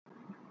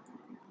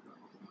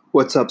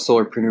What's up,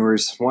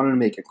 solarpreneurs? Wanted to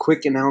make a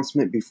quick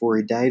announcement before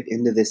we dive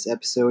into this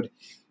episode.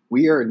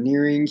 We are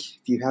nearing, if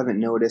you haven't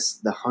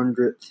noticed, the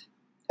 100th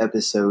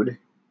episode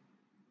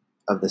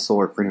of the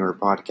Solarpreneur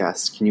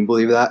podcast. Can you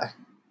believe that?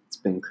 It's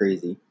been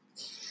crazy.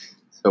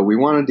 So we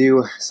want to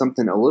do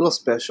something a little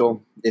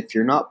special. If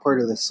you're not part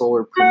of the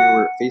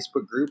Solarpreneur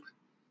Facebook group,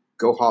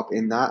 go hop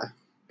in that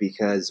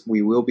because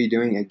we will be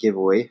doing a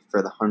giveaway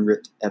for the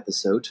 100th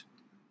episode.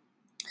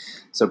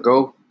 So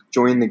go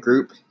join the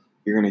group.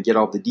 You're going to get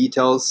all the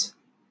details,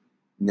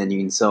 and then you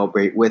can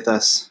celebrate with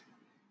us.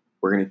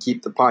 We're going to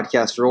keep the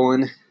podcast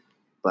rolling,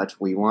 but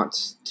we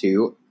want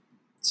to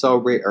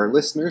celebrate our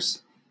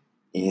listeners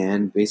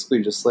and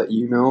basically just let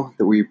you know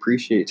that we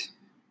appreciate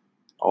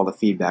all the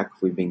feedback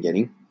we've been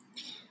getting.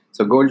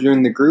 So go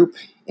join the group,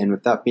 and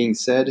with that being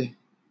said,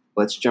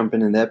 let's jump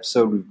into the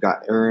episode. We've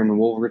got Aaron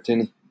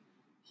Wolverton.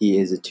 He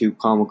is a 2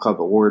 Comma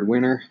Club Award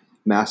winner,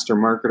 master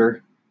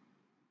marketer.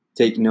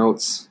 Take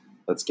notes.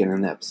 Let's get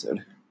in the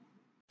episode.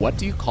 What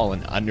do you call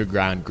an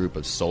underground group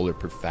of solar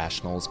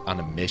professionals on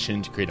a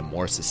mission to create a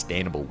more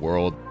sustainable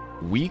world?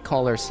 We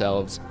call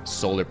ourselves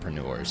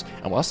solarpreneurs.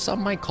 And while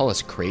some might call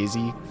us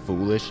crazy,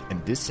 foolish,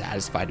 and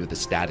dissatisfied with the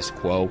status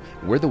quo,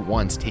 we're the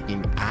ones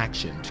taking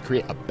action to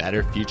create a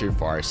better future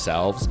for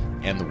ourselves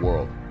and the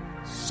world.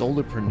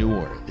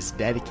 Solarpreneur is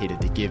dedicated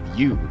to give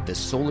you, the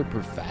solar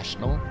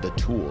professional, the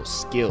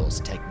tools, skills,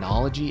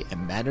 technology,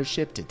 and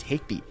mentorship to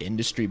take the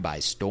industry by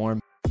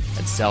storm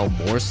and sell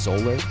more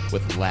solar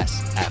with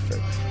less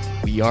effort.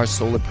 We are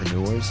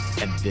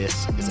solarpreneurs, and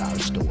this is our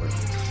story.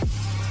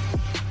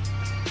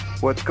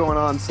 What's going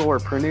on,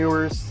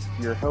 solarpreneurs?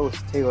 Your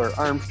host, Taylor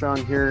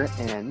Armstrong here,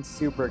 and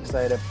super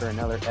excited for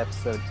another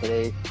episode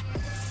today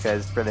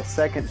because for the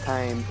second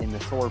time in the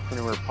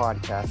Solarpreneur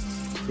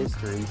podcast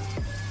history,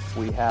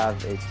 we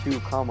have a 2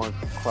 Comma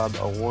Club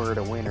Award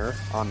winner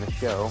on the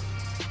show.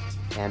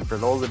 And for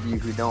those of you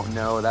who don't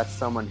know, that's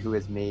someone who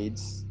has made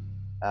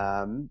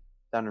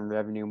done in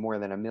revenue more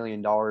than $1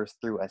 million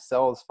through a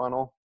sales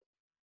funnel.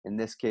 In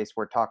this case,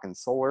 we're talking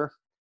solar.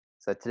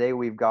 So today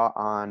we've got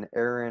on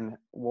Aaron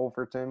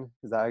Wolverton.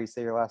 Is that how you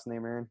say your last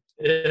name, Aaron?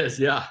 It is,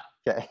 yeah.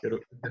 Okay.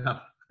 Yeah.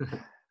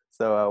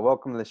 So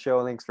welcome to the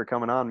show. Thanks for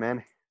coming on,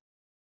 man.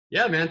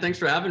 Yeah, man. Thanks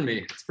for having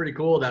me. It's pretty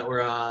cool that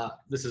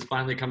this is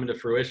finally coming to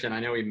fruition. I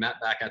know we met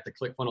back at the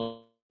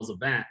ClickFunnels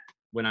event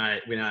when I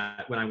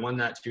won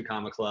that 2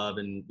 Comma Club,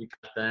 and we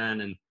cut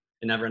then, and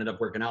it never ended up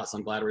working out. So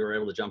I'm glad we were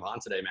able to jump on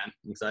today, man.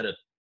 I'm excited.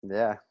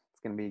 Yeah,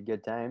 it's going to be a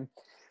good time.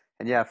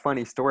 And yeah,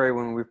 funny story.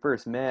 When we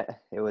first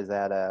met, it was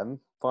at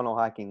Funnel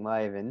Hacking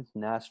Live in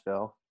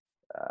Nashville,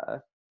 I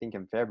think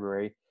in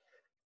February.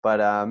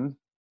 But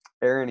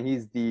Aaron,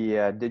 he's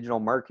the digital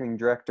marketing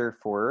director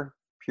for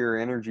Pure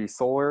Energy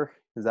Solar.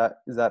 Is that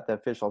the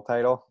official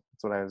title?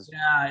 That's what I was.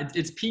 Yeah,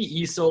 it's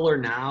PE Solar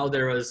now.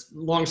 There was,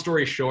 long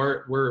story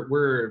short,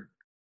 we're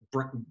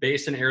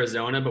based in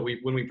Arizona, but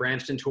when we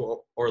branched into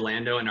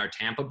Orlando in our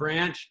Tampa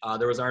branch,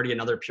 there was already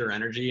another Pure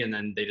Energy, and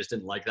then they just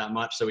didn't like that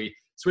much, so we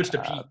switched to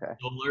PE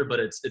Solar, but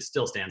it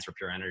still stands for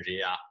Pure Energy.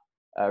 Yeah.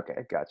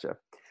 Okay, gotcha.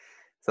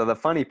 So the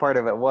funny part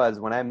of it was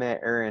when I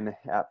met Aaron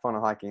at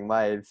Funnel Hacking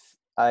Live,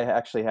 I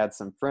actually had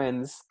some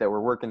friends that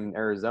were working in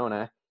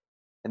Arizona,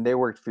 and they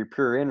worked for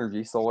Pure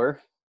Energy Solar.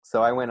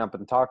 So I went up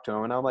and talked to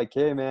him, and I'm like,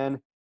 "Hey, man,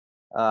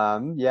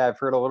 yeah, I've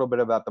heard a little bit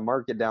about the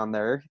market down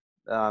there.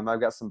 I've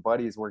got some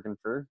buddies working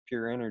for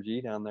Pure Energy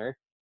down there."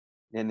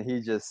 And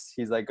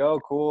he's like,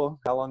 "Oh, cool.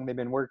 How long they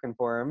been working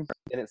for him?"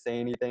 Didn't say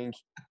anything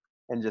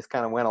and just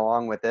kind of went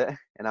along with it.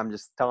 And I'm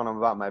just telling him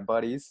about my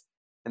buddies.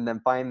 And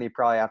then finally,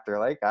 probably after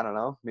like, I don't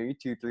know, maybe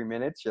 2-3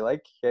 minutes, you're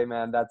like, "Hey,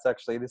 man, that's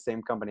actually the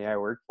same company I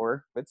work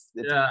for. It's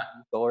Yeah.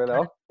 solar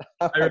though."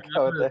 I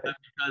remember that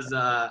because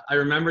I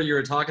remember you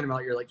were talking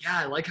about, you're like, yeah,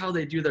 I like how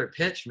they do their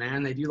pitch,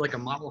 man. They do like a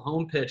model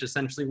home pitch,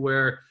 essentially,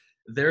 where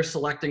they're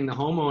selecting the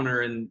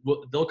homeowner and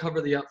they'll cover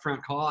the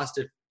upfront cost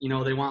if,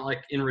 they want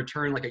like in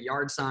return, like a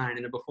yard sign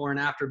and a before and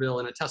after bill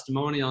and a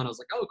testimonial. And I was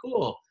like, oh,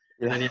 cool.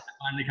 And then I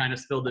finally kind of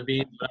spilled the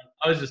beans. But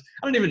I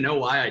don't even know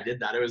why I did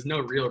that. It was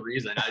no real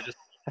reason. I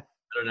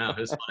don't know. It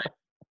was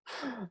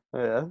funny.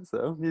 Yeah,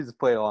 so he just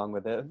played along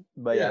with it.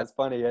 But yeah, it's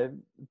funny. I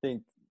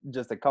think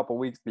just a couple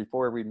weeks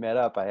before we met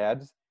up, I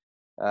had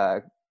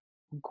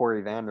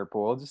Corey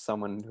Vanderpool, just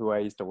someone who I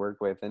used to work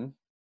with, and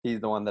he's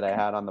the one that I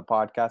had on the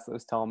podcast that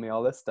was telling me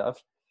all this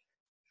stuff.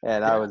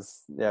 And I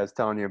was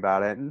telling you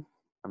about it, and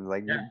I'm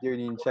like, dude,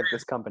 you can check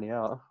this company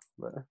out.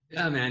 But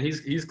yeah, man,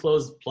 he's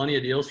closed plenty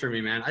of deals for me,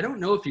 man. I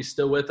don't know if he's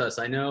still with us.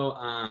 I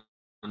know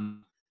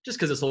just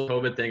because this whole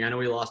COVID thing, I know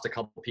we lost a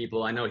couple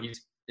people. I know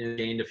he's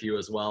gained a few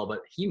as well, but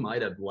he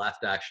might have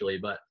left actually.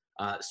 But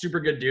super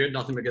good dude,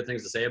 nothing but good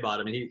things to say about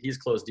him. And he's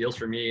closed deals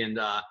for me, and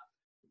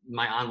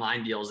my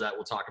online deals that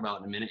we'll talk about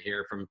in a minute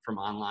here from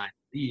online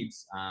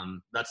leads.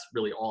 That's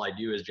really all I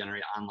do is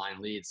generate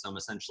online leads. So I'm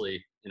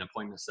essentially an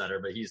appointment setter,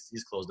 but he's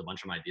closed a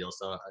bunch of my deals.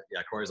 So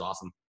yeah, Corey's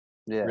awesome.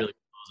 Yeah. Really good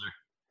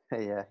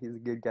closer. Yeah, he's a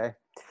good guy.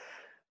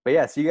 But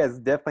yeah, so you guys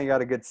definitely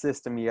got a good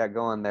system you got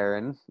going there.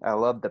 And I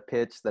love the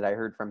pitch that I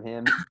heard from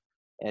him.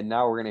 And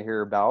now we're going to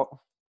hear about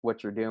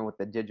what you're doing with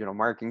the digital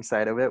marketing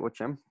side of it,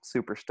 which I'm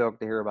super stoked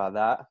to hear about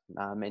that.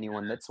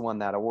 Anyone that's won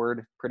that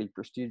award, pretty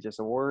prestigious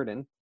award,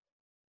 and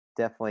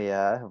definitely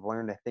have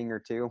learned a thing or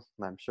two,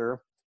 I'm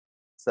sure.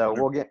 So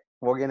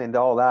we'll get into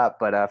all that,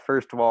 but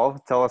first of all,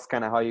 tell us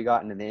kind of how you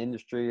got into the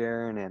industry,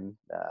 Aaron, and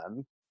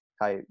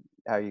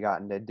how you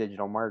got into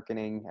digital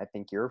marketing. I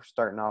think you're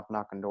starting off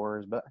knocking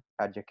doors, but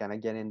how'd you kind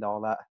of get into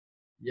all that?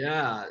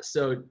 Yeah.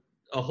 So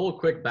a whole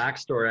quick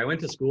backstory. I went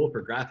to school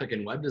for graphic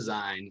and web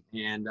design,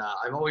 and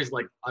I've always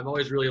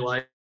really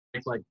liked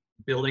like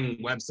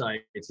building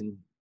websites and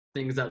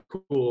things that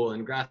are cool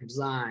and graphic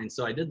design.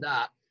 So I did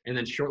that. And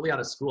then shortly out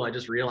of school, I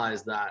just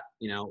realized that,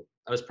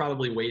 I was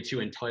probably way too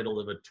entitled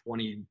of a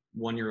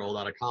 21-year-old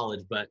out of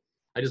college, but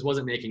I just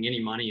wasn't making any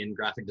money in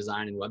graphic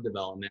design and web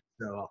development.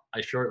 So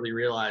I shortly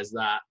realized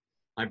that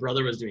my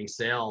brother was doing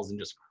sales and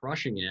just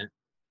crushing it.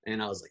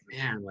 And I was like,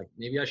 man, like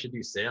maybe I should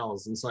do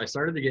sales. And so I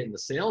started to get into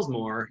sales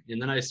more.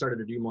 And then I started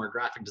to do more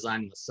graphic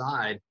design on the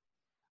side.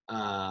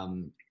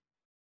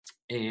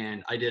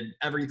 And I did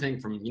everything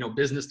from,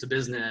 business to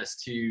business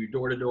to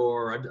door to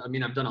door. I've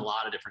done a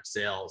lot of different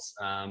sales.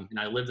 And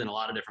I lived in a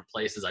lot of different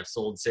places. I've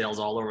sold sales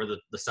all over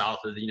the south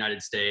of the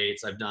United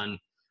States. I've done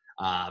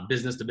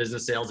business to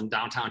business sales in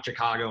downtown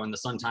Chicago in the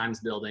Sun-Times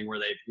building where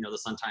the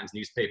Sun-Times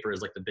newspaper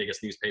is like the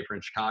biggest newspaper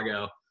in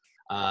Chicago.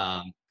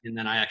 And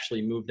then I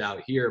actually moved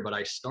out here, but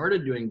I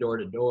started doing door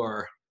to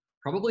door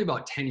probably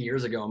about 10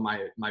 years ago.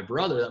 My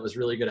brother that was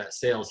really good at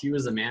sales, he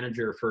was a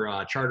manager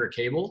for Charter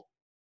Cable.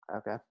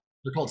 Okay.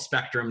 They're called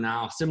Spectrum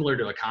now, similar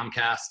to a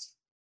Comcast.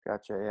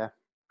 Gotcha. Yeah.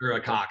 Or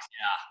a Cox.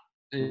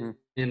 Yeah.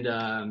 And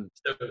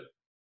so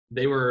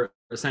they were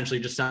essentially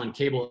just selling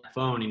cable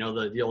phone,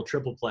 the old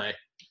triple play.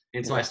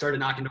 And so I started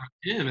knocking doors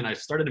with him, and I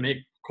started to make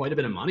quite a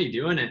bit of money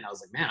doing it. And I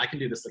was like, man, I can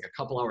do this like a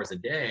couple hours a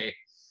day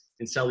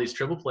and sell these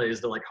triple plays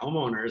to like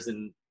homeowners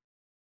and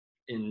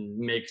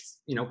make,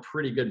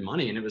 pretty good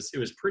money. And it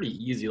was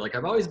pretty easy. Like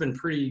I've always been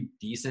pretty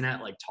decent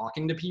at like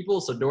talking to people.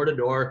 So door to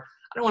door,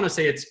 I don't want to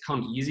say it's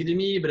come easy to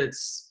me, but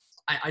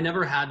I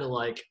never had to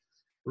like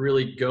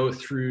really go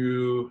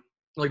through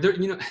like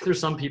there's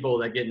some people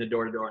that get into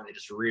door to door and they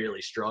just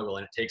really struggle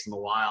and it takes them a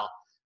while.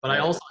 But I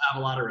also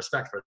have a lot of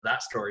respect for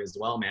that story as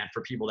well, man,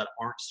 for people that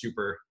aren't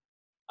super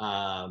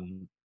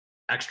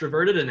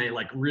extroverted and they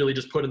like really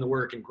just put in the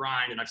work and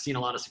grind. And I've seen a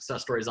lot of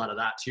success stories out of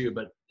that too.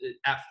 But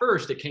at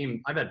first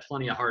I've had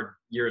plenty of hard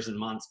years and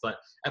months, but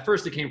at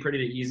first it came pretty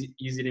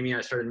easy to me.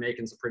 I started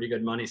making some pretty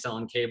good money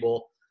selling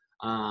cable.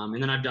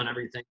 And then I've done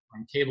everything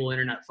from cable,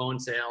 internet, phone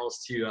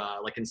sales to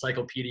like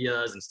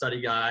encyclopedias and study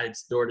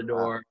guides, door to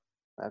door.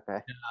 Okay.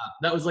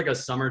 That was like a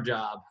summer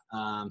job,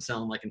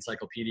 selling like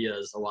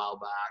encyclopedias a while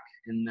back.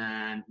 And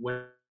then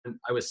when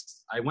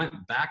I went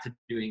back to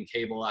doing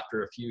cable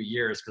after a few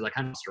years because I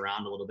kind of messed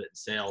around a little bit in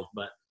sales.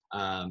 But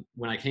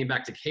when I came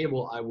back to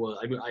cable,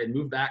 I had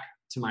moved back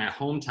to my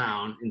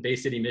hometown in Bay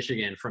City,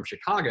 Michigan from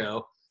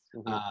Chicago.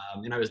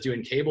 And I was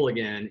doing cable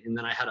again. And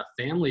then I had a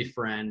family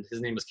friend,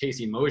 his name was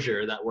Casey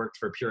Mosier, that worked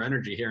for Pure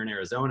Energy here in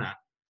Arizona.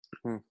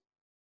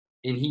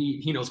 And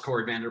he knows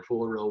Corey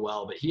Vanderpool real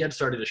well, but he had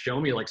started to show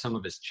me like some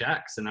of his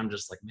checks. And I'm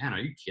just like, man, are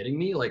you kidding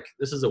me? Like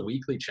this is a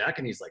weekly check.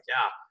 And he's like,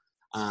 yeah.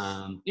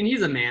 And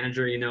he's a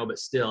manager, but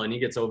still, and he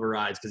gets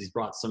overrides because he's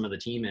brought some of the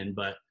team in.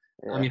 But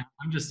I'm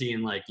just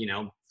seeing like,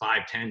 $5,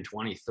 $10,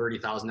 $20,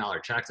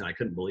 $30,000 checks and I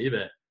couldn't believe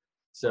it.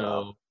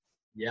 So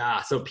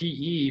yeah. So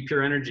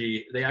Pure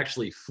Energy, they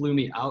actually flew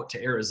me out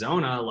to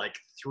Arizona like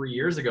 3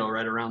 years ago,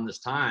 right around this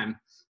time,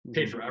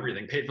 paid for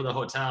everything, paid for the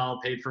hotel,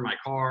 paid for my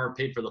car,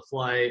 paid for the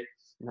flight.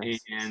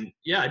 Nice. And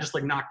yeah, I just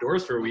like knocked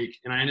doors for a week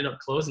and I ended up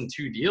closing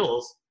 2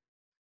 deals.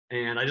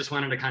 And I just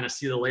wanted to kind of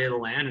see the lay of the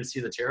land and see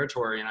the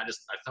territory. And I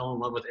fell in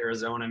love with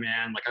Arizona,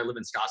 man. Like I live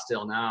in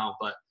Scottsdale now,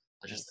 but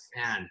I just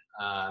like, man,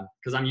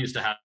 cause I'm used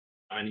to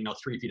having,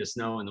 3 feet of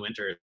snow in the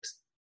winters.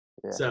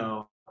 Yeah.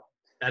 So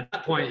at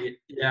that point,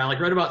 like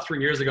right about 3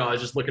 years ago, I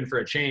was just looking for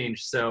a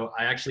change. So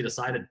I actually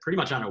decided pretty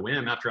much on a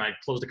whim after I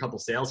closed a couple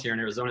sales here in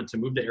Arizona to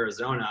move to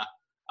Arizona.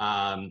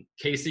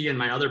 Casey and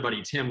my other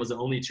buddy, Tim, was the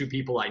only 2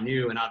 people I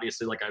knew. And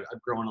obviously like I've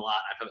grown a lot.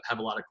 I have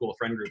a lot of cool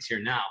friend groups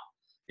here now.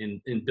 And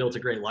built a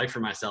great life for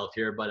myself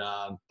here. But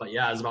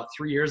yeah, it was about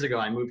 3 years ago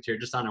I moved here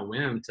just on a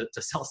whim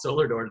to sell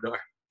solar door to door.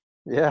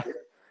 Yeah.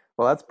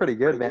 Well, that's pretty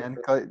good, man.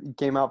 You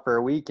came out for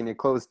a week and you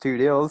closed 2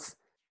 deals.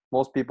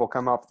 Most people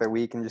come out for a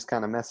week and just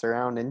kind of mess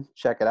around and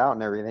check it out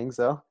and everything.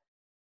 So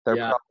they're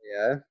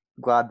probably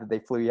glad that they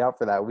flew you out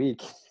for that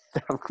week.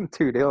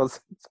 2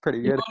 deals. It's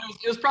pretty good.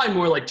 It was probably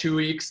more like 2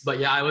 weeks, but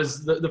yeah, I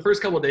was the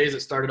first couple of days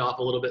it started off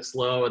a little bit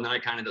slow and then I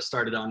kind of just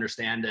started to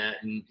understand it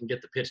and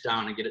get the pitch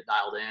down and get it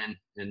dialed in.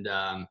 And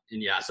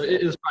yeah, so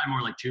it was probably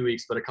more like 2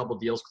 weeks, but a couple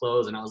deals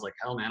closed and I was like,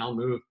 hell man, I'll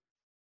move.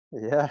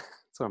 Yeah,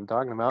 that's what I'm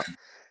talking about.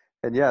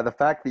 And yeah, the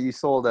fact that you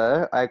sold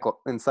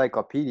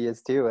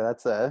encyclopedias too,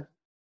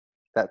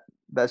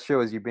 that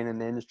shows you've been in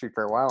the industry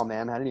for a while,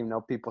 man. I didn't even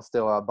know people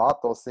still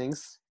bought those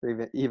things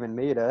or even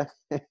made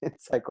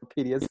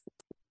encyclopedias.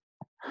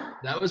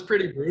 That was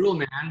pretty brutal,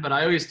 man. But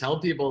I always tell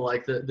people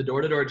like the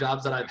door-to-door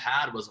jobs that I've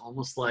had was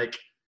almost like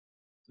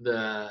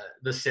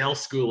the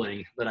sales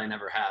schooling that I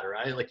never had,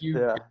 right? Like you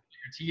Yeah.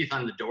 your teeth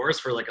on the doors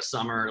for like a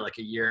summer, like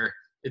a year.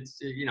 It's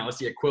it's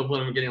the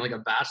equivalent of getting like a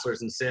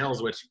bachelor's in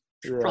sales, which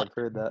Yeah, probably I've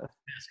heard that.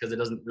 is because it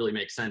doesn't really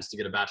make sense to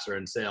get a bachelor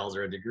in sales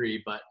or a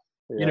degree, but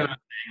you know Yeah. what I'm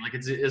saying? Like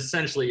it's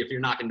essentially, if you're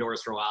knocking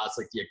doors for a while, it's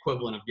like the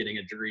equivalent of getting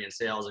a degree in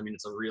sales. I mean,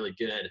 it's a really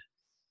good.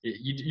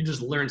 You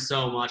just learn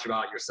so much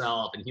about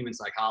yourself and human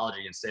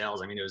psychology and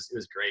sales. I mean, it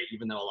was great,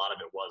 even though a lot of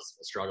it was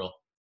a struggle.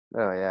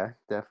 Oh yeah,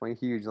 definitely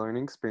huge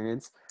learning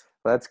experience.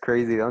 That's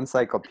crazy. The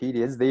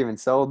encyclopedias, they even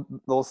sell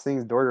those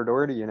things door to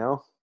door, do you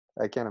know?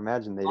 I can't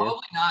imagine they do.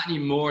 Probably not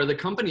anymore. The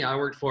company I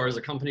worked for is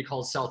a company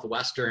called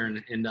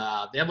Southwestern, and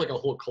they have like a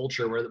whole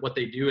culture where what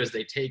they do is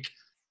they take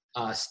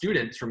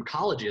students from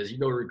colleges. You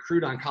go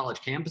recruit on college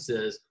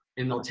campuses,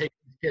 and they'll take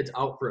kids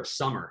out for a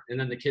summer, and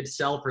then the kids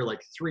sell for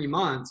like 3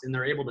 months, and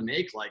they're able to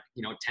make like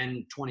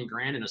 10, 20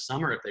 grand in a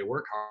summer if they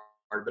work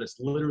hard. But it's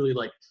literally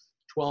like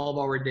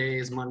 12-hour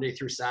days, Monday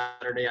through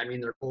Saturday. I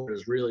mean, their culture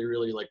is really,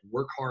 really like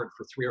work hard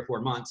for 3 or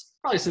 4 months.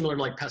 Probably similar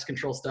to like pest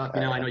control stuff. I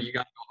know you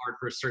got to go hard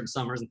for certain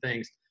summers and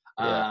things.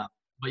 Yeah.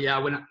 But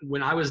yeah,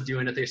 when I was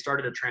doing it, they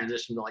started to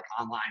transition to like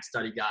online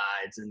study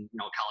guides and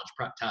college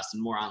prep tests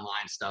and more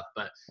online stuff.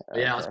 But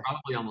yeah, it was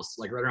probably almost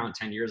like right around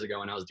 10 years ago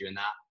when I was doing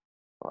that.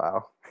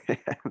 Wow.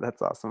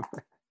 That's awesome.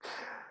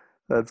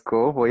 That's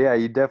cool. Well, yeah,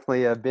 you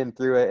definitely have been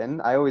through it.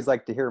 And I always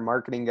like to hear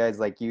marketing guys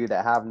like you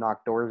that have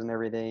knocked doors and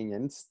everything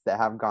and that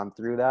have gone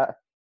through that,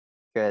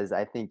 because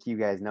I think you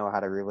guys know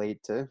how to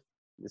relate to,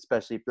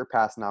 especially if you're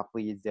passing off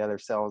leads, the other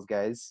sales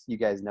guys. You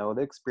guys know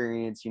the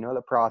experience, you know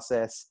the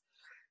process.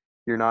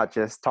 You're not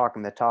just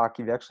talking the talk,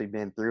 you've actually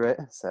been through it.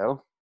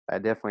 So I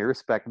definitely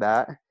respect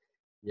that. And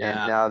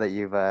Yeah. now that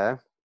you've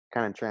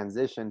kind of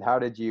transitioned,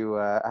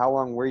 how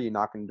long were you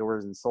knocking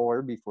doors in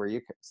solar before you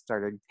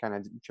started kind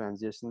of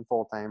transitioning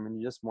full time and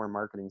just more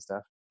marketing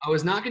stuff? I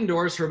was knocking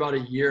doors for about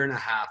 1.5 years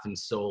in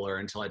solar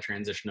until I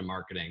transitioned to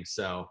marketing.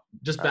 So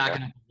just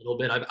backing up a little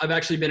bit, I've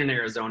actually been in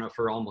Arizona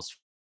for almost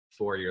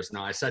 4 years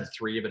now. I said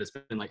 3, but it's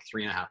been like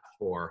 3.5,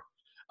 4.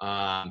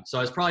 So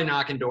I was probably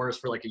knocking doors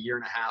for like 1.5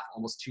 years,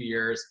 almost 2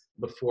 years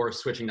before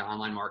switching to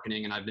online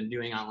marketing. And I've been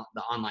doing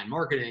the online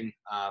marketing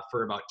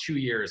for about 2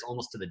 years,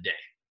 almost to the day.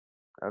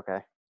 Okay.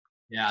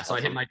 Yeah. So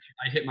Awesome. I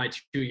hit my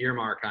 2-year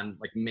mark on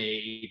like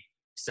May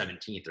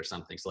 17th or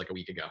something. So like a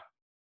week ago.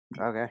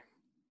 Okay.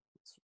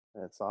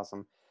 That's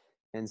awesome.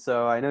 And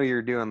so I know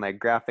you're doing like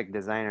graphic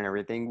design and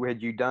everything.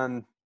 Had you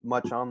done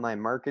much online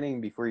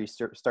marketing before you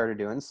started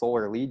doing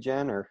solar lead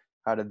gen, or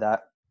how did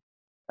that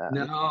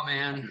No,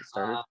 man. get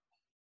started?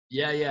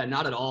 Yeah,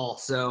 not at all.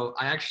 So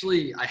I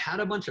had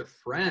a bunch of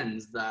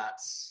friends that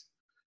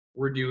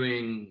were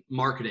doing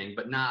marketing,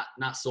 but not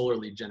solar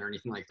lead gen or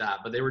anything like that.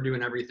 But they were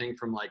doing everything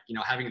from like,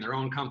 having their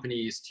own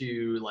companies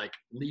to like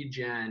lead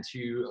gen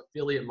to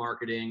affiliate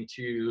marketing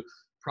to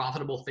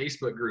profitable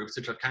Facebook groups,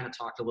 which I've kind of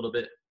talked a little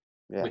bit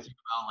Yeah. with you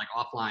about like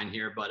offline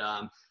here. But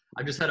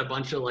I just had a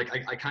bunch of like,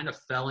 I kind of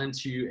fell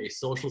into a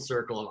social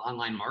circle of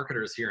online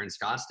marketers here in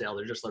Scottsdale.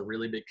 There's just a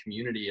really big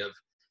community of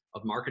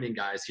marketing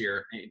guys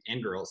here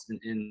and girls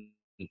in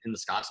the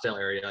Scottsdale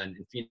area and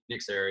in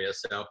Phoenix area.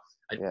 So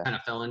I kind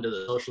of fell into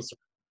the social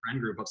friend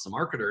group of some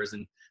marketers,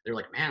 and they're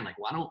like, man, like,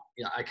 why don't,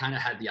 I kind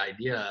of had the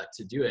idea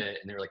to do it.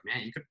 And they were like,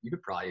 man, you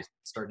could probably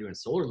start doing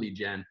solar lead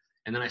gen.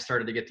 And then I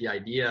started to get the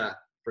idea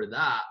for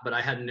that, but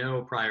I had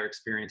no prior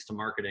experience to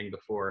marketing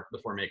before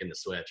making the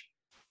switch.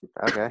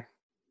 Okay.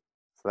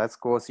 So that's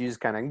cool. So you just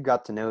kind of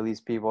got to know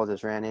these people,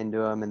 just ran into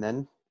them, and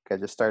then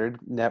just started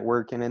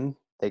networking, and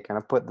they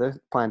kind of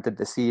planted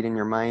the seed in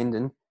your mind,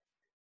 and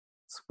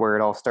that's where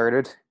it all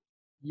started.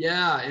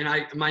 Yeah.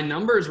 And my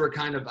numbers were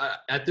kind of,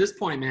 at this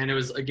point, man, it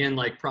was again,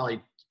 like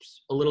probably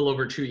a little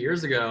over 2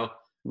 years ago.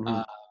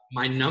 Mm-hmm.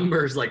 My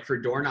numbers like for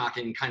door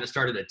knocking kind of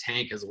started to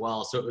tank as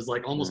well. So it was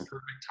like almost Mm-hmm.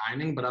 perfect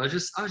timing, but I was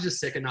just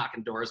sick of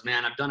knocking doors,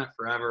 man. I've done it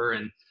forever.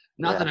 And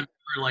not Yeah. that I'm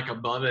ever like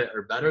above it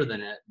or better than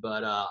it,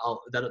 but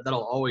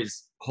that'll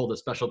always hold a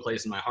special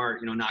place in my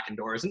heart, knocking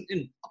doors, and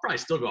I'll probably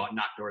still go out and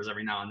knock doors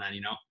every now and then,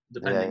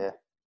 depending. Yeah.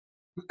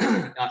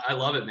 I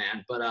love it,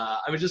 man. But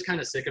I was just kind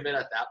of sick of it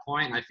at that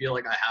point. And I feel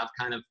like I have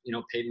kind of,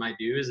 paid my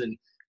dues, and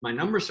my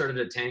numbers started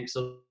to tank.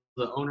 So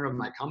the owner of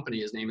my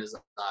company, his name is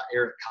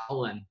Eric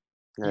Collin.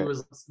 He Right.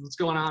 was, what's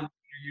going on?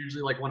 You're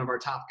usually like one of our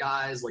top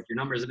guys. Like your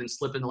numbers have been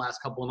slipping the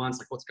last couple of months.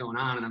 Like what's going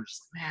on? And I'm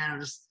just like, man, I'm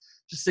just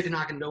sick of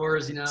knocking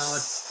doors.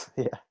 It's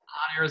Yeah.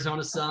 hot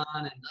Arizona sun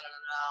and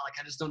like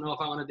I just don't know if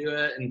I want to do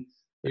it. And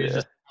he was Yeah.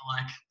 just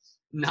like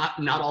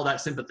not all that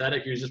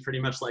sympathetic. He was just pretty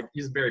much like,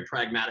 he's a very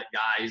pragmatic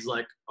guy. He's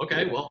like,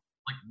 okay, well,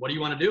 like what do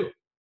you want to do?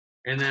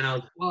 And then I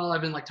was, well,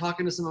 I've been like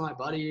talking to some of my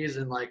buddies,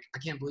 and like I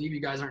can't believe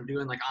you guys aren't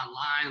doing like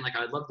online. Like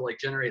I'd love to like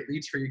generate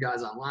leads for you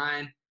guys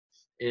online.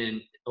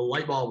 And a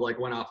light bulb like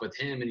went off with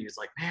him, and he was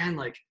like, man,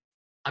 like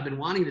I've been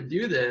wanting to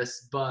do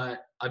this,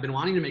 but I've been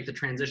wanting to make the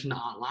transition to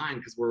online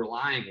because we're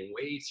relying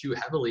way too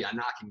heavily on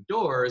knocking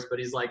doors. But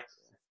he's like,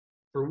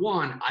 for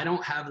one, I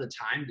don't have the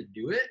time to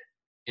do it,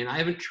 and I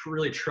haven't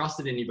really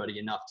trusted anybody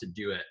enough to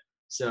do it.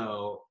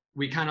 So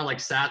we kind of like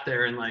sat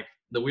there, and like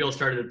the wheel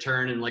started to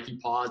turn, and like he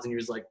paused, and he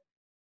was like,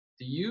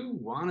 do you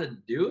want to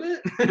do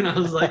it? And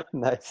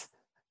Nice.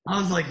 I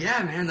was like,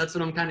 yeah, man, that's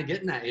what I'm kind of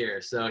getting at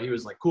here. So he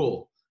was like,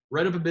 cool,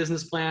 write up a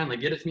business plan,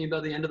 like get it to me by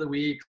the end of the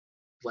week,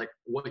 like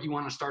what you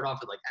want to start off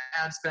with, like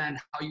ad spend,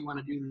 how you want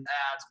to do the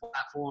ads,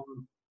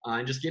 platform,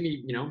 and just give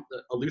me,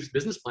 a loose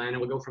business plan and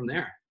we'll go from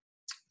there.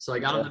 So I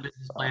got on the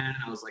business plan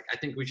and I was like, I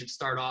think we should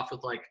start off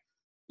with like,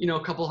 a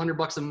couple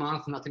 $100 a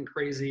month, nothing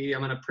crazy.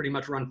 I'm going to pretty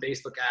much run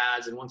Facebook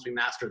ads. And once we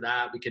master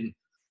that, we can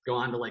go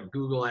on to like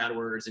Google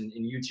AdWords and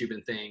YouTube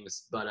and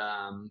things. But,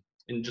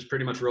 and just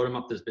pretty much wrote him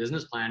up this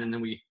business plan. And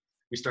then we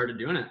started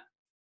doing it.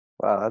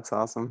 Wow, that's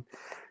awesome.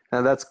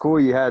 Now that's cool.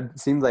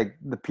 Seems like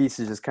the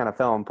pieces just kind of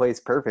fell in place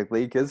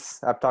perfectly, because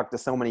I've talked to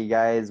so many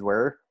guys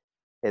where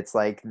it's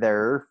like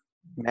their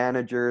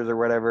managers or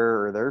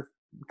whatever, or their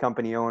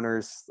company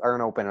owners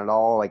aren't open at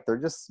all. Like they're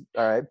just,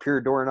 all right, pure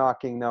door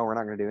knocking. No, we're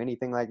not going to do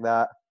anything like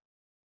that.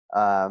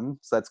 So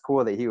that's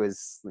cool that he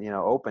was,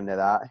 open to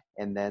that.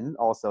 And then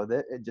also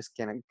that it just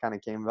kind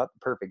of came about the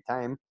perfect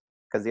time,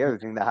 because the other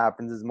thing that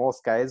happens is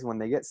most guys, when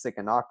they get sick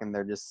of knocking,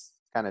 they're just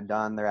kind of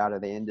done. They're out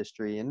of the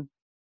industry, and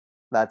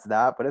that's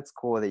that. But it's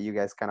cool that you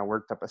guys kind of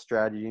worked up a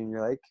strategy, and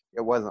you're like,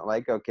 it wasn't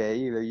like, okay,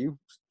 either you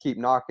keep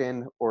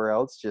knocking or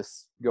else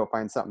just go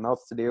find something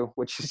else to do,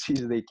 which is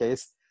usually the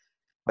case.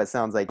 But it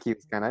sounds like he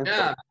was kind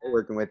of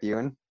working with you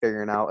and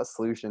figuring out a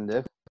solution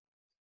to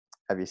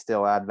have you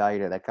still add value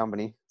to that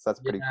company. So that's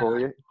pretty cool. I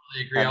totally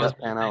agree. I was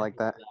pan out like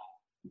that.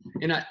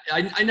 And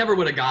I never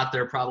would have got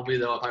there probably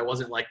though if I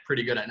wasn't like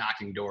pretty good at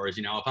knocking doors.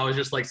 If I was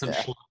just like some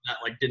schlub that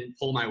like didn't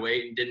pull my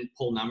weight and didn't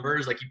pull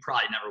numbers, like he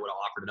probably never would have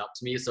offered it up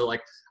to me. So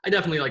like I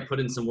definitely like put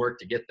in some work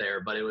to get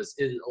there, but a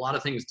lot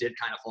of things did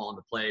kind of fall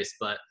into place.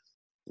 But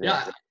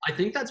yeah, I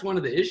think that's one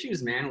of the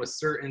issues, man, with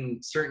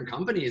certain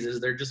companies is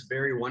they're just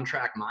very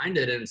one-track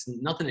minded, and it's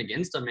nothing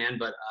against them, man.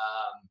 But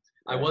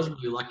I was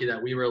really lucky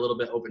that we were a little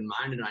bit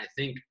open-minded, and I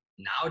think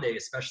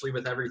nowadays, especially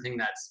with everything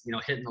that's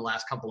hitting the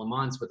last couple of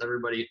months, with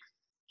everybody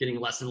getting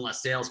less and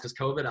less sales because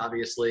COVID,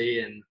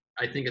 obviously, and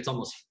I think it's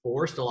almost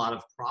forced a lot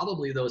of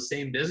probably those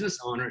same business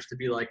owners to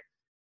be like,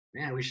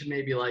 man, we should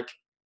maybe like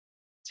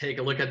take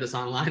a look at this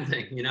online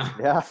thing,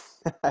 Yeah,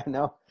 I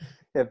know.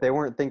 If they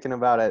weren't thinking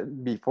about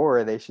it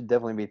before, they should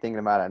definitely be thinking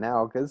about it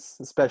now, because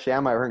especially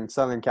I'm out here in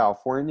Southern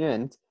California,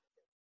 and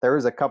there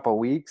was a couple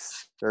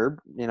weeks or,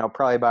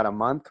 probably about a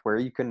month where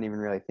you couldn't even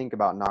really think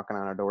about knocking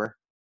on a door.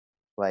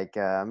 Like,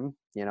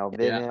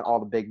 Vivint, all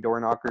the big door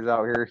knockers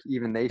out here,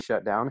 even they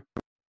shut down.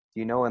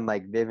 When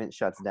like Vivint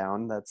shuts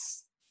down,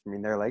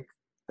 they're like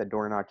the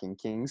door knocking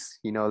kings.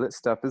 That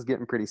stuff is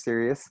getting pretty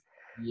serious.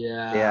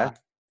 Yeah.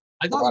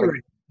 I thought you were,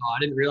 I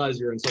didn't realize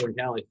you were in Southern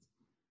Cali.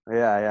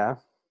 Yeah.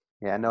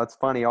 No, it's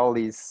funny. All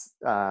these,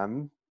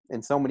 and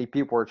so many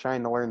people were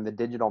trying to learn the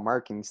digital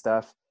marketing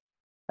stuff.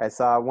 I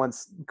saw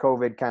once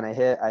COVID kind of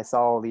hit, I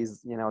saw all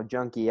these,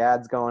 junky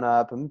ads going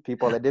up, and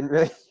people that didn't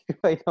really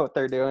know what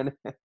they're doing.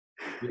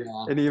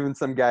 Yeah. And even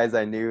some guys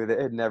I knew that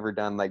had never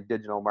done like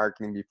digital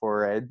marketing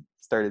before, I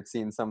started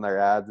seeing some of their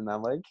ads, and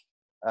I'm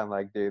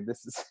like, dude,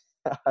 this is,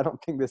 I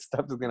don't think this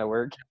stuff is going to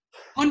work.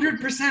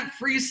 100%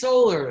 free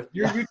solar.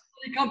 Your utility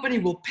company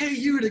will pay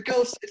you to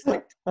go. It's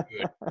like,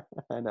 dude,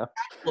 I know.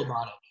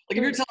 About it. Like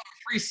if you're telling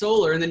them free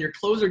solar and then your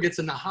closer gets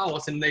in the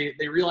house and they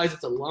realize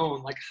it's a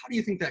loan, like how do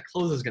you think that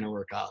close is going to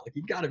work out? Like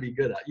you got to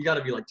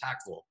be like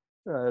tactful.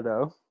 I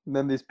know. And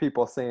then these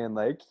people saying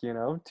like,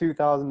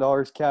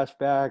 $2,000 cash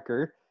back,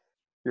 or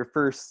your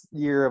first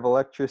year of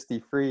electricity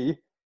free.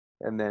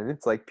 And then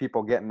it's like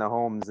people getting the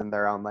homes and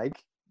they're on like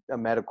a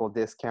medical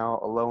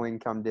discount, a low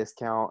income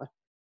discount.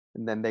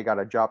 And then they got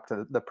to drop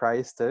to the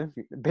price to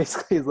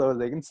basically as low as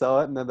they can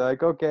sell it. And then they're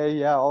like, okay,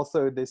 yeah.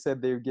 Also, they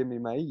said they would give me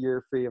my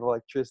year free of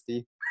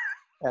electricity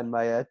and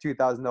my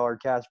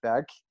 $2,000 cash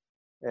back.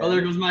 And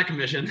there goes my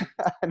commission.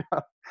 I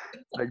know.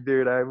 Like,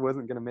 dude, I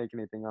wasn't going to make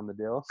anything on the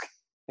deal.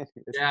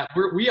 Yeah,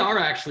 we are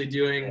actually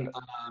doing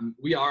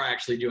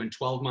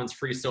 12 months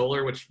free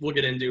solar, which we'll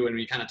get into when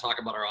we kind of talk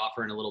about our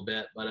offer in a little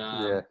bit.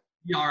 But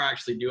we are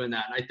actually doing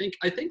that, and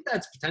I think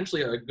that's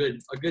potentially a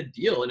good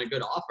deal and a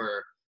good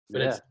offer.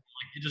 But it's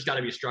like, you just got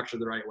to be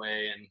structured the right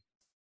way and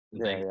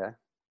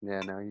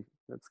no,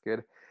 that's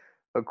good.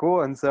 But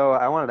cool. And so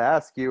I wanted to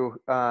ask you,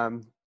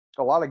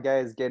 a lot of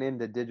guys get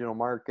into digital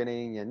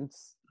marketing and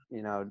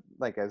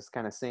like I was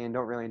kind of saying,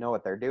 don't really know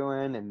what they're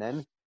doing, and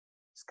then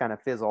just kind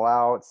of fizzle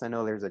out. So I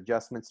know there's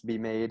adjustments to be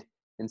made.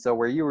 And so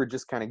where you were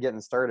just kind of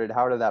getting started,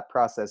 how did that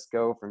process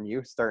go from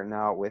you starting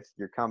out with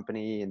your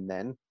company, and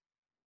then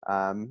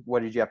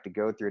what did you have to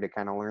go through to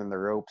kind of learn the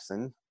ropes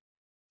and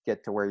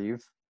get to where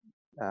you've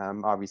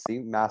obviously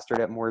mastered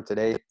it more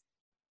today?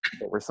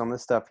 What were some of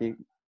the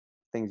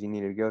things you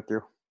needed to go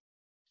through?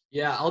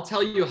 Yeah, I'll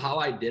tell you how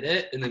I did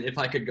it, and then if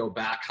I could go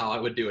back, how I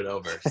would do it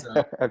over.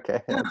 So okay,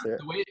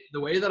 the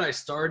way that I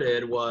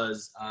started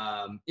was,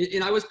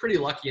 and I was pretty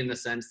lucky in the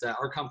sense that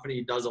our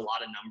company does a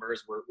lot of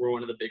numbers. We're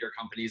one of the bigger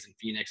companies in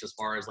Phoenix as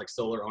far as like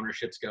solar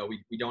ownerships go.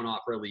 We don't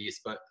offer a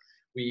lease, but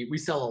we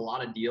sell a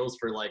lot of deals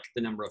for like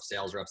the number of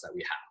sales reps that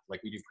we have.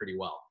 Like we do pretty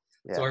well.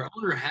 Yeah. So our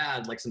owner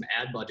had like some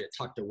ad budget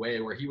tucked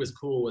away where he was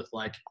cool with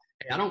like,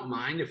 hey, I don't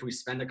mind if we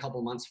spend a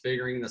couple months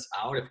figuring this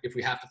out. If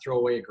we have to throw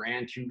away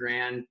 $1,000,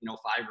 $2,000,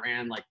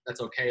 $5,000, like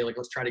that's okay. Like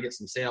let's try to get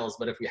some sales.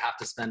 But if we have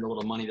to spend a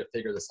little money to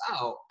figure this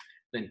out,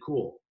 then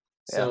cool.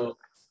 Yeah.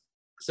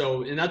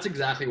 So, and that's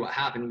exactly what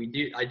happened.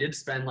 I did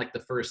spend like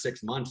the first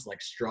 6 months,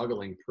 like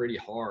struggling pretty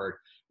hard,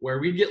 where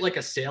we'd get like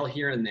a sale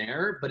here and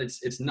there, but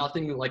it's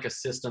nothing like a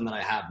system that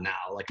I have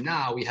now. Like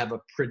now we have a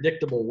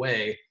predictable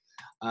way,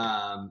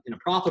 in a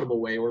profitable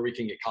way where we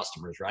can get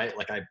customers, right?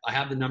 Like I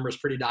have the numbers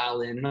pretty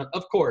dialed in, and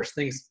of course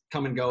things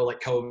come and go, like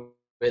COVID,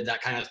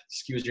 that kind of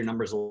skews your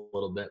numbers a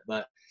little bit,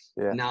 but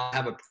now I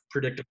have a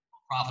predictable,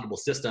 profitable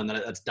system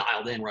that's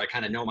dialed in where I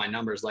kind of know my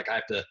numbers. Like I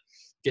have to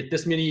get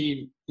this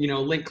many,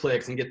 link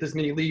clicks and get this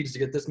many leads to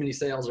get this many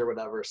sales or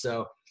whatever.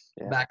 So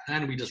back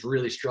then we just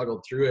really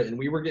struggled through it, and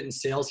we were getting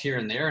sales here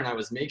and there, and I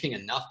was making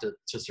enough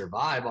to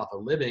survive off a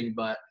living,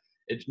 but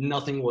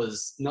nothing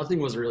was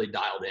really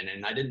dialed in,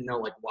 and I didn't know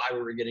like why we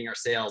were getting our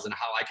sales and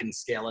how I can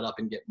scale it up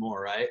and get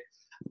more, right?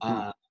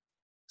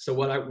 So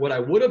what I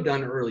would have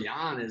done early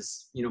on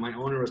is, my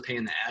owner was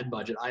paying the ad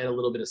budget. I had a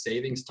little bit of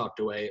savings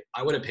tucked away.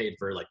 I would have paid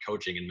for like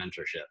coaching and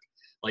mentorship.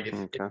 Like if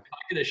I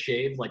could have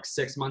shaved like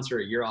 6 months or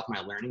a year off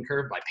my learning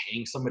curve by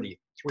paying somebody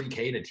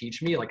 $3,000 to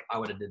teach me, like I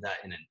would have did that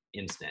in an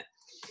instant.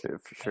 Yeah,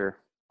 for sure.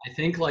 I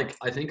think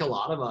a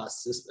lot of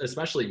us,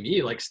 especially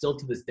me, like still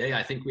to this day,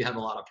 I think we have a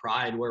lot of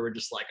pride where we're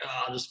just like,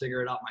 oh, I'll just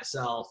figure it out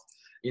myself,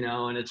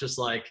 and it's just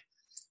like,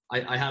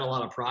 I had a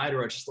lot of pride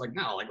where it's just like,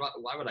 no, like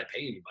why would I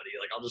pay anybody?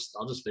 Like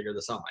I'll just figure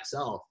this out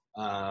myself.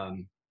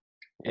 And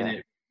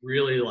it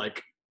really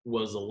like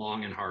was a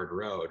long and hard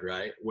road,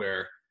 right?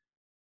 Where,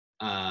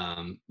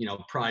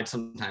 pride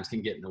sometimes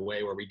can get in the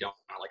way where we don't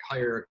want to like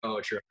hire a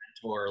coach or a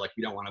mentor, like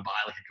we don't want to buy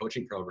like a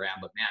coaching program,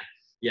 but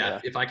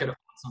man, if I could have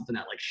found something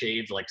that like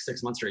shaved like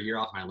 6 months or a year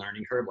off my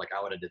learning curve, like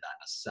I would have did that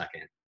in a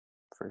second.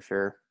 For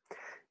sure.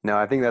 No,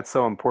 I think that's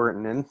so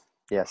important. And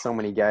so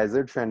many guys,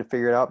 they're trying to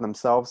figure it out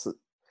themselves.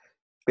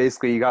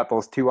 Basically, you got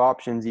those two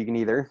options. You can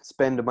either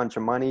spend a bunch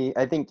of money.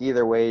 I think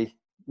either way,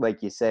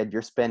 like you said,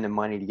 you're spending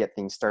money to get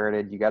things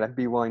started. You got to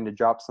be willing to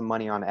drop some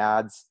money on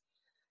ads.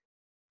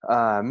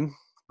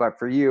 But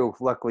for you,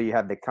 luckily you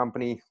have the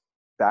company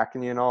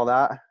backing you and all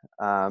that.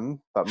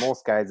 But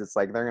most guys, it's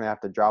like they're going to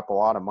have to drop a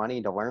lot of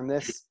money to learn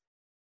this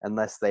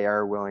unless they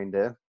are willing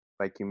to,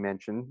 like you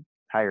mentioned,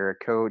 hire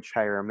a coach,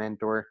 hire a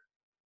mentor.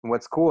 And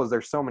what's cool is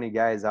there's so many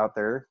guys out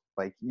there,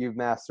 like you've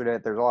mastered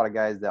it. There's a lot of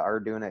guys that are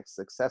doing it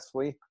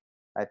successfully,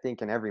 I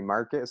think, in every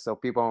market. So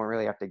people don't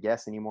really have to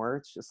guess anymore.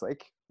 It's just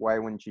like, why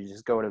wouldn't you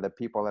just go to the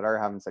people that are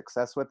having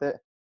success with it,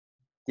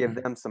 give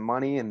them some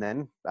money, and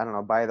then, I don't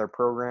know, buy their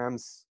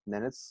programs, and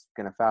then it's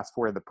going to fast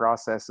forward the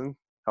process and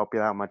help you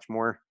out much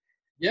more.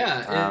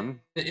 Yeah.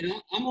 And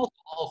I'm also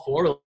all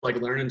for like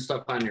learning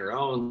stuff on your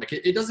own. Like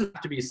it doesn't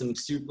have to be some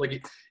super,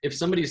 like if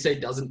somebody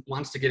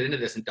wants to get into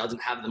this and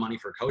doesn't have the money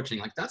for coaching,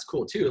 like that's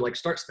cool too. Like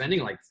start spending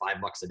like $5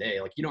 a day.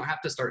 Like you don't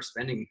have to start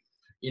spending,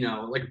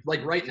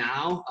 like right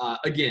now,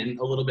 again,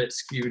 a little bit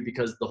skewed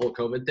because the whole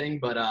COVID thing,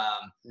 but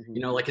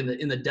like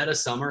in the dead of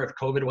summer, if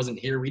COVID wasn't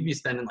here, we'd be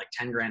spending like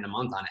 10 grand a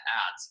month on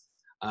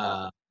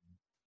ads.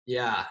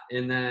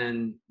 And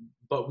then,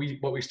 but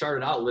we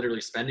started out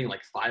literally spending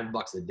like $5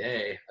 a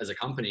day as a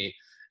company.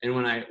 And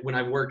when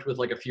I've worked with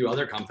like a few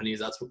other companies,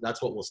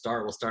 that's what we'll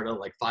start. We'll start out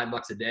like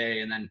 $5 a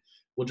day, and then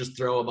we'll just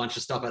throw a bunch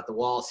of stuff at the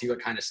wall, see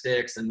what kind of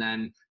sticks, and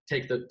then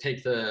take the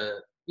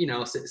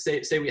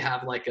say we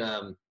have like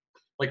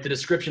the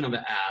description of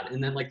an ad,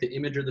 and then like the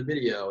image or the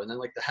video, and then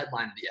like the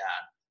headline of the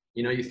ad.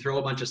 You throw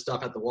a bunch of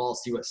stuff at the wall,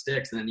 see what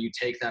sticks, and then you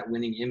take that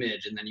winning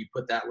image and then you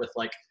put that with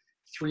like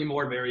 3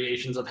 more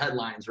variations of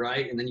headlines,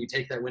 right? And then you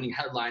take that winning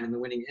headline and the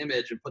winning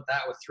image and put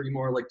that with 3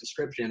 more like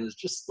descriptions. It's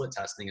just split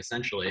testing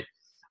essentially.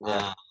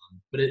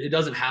 But it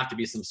doesn't have to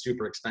be some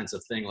super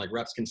expensive thing. Like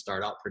reps can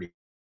start out pretty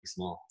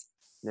small.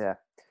 Yeah.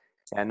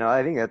 No,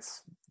 I think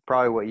that's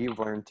probably what you've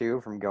learned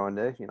too from going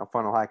to,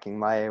 Funnel Hacking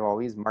Live, all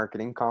these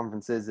marketing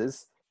conferences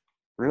is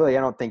really,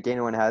 I don't think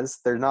anyone has.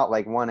 There's not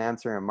like one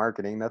answer in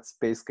marketing. That's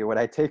basically what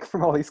I take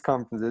from all these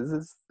conferences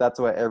is that's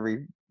what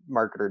every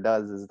marketer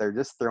does is they're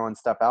just throwing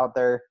stuff out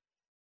there.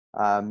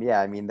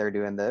 They're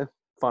doing the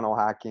funnel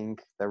hacking,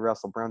 the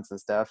Russell Brunson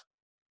stuff,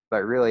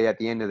 but really at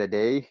the end of the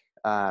day,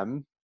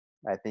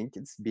 I think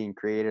it's being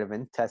creative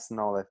and testing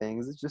all the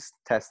things. It's just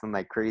testing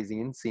like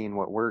crazy and seeing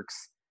what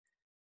works.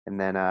 And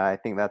then I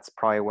think that's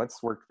probably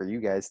what's worked for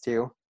you guys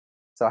too.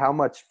 So how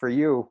much for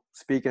you,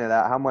 speaking of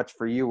that, how much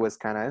for you was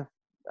kind of,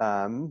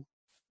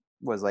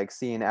 was like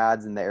seeing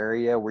ads in the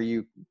area? Were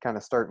you kind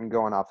of starting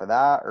going off of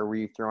that, or were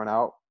you throwing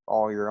out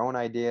all your own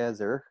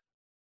ideas, or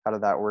how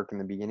did that work in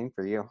the beginning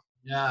for you?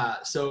 Yeah.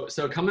 So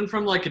coming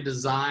from like a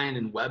design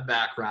and web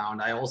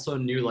background, I also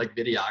knew like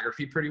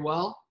videography pretty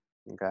well.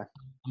 Okay.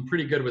 I'm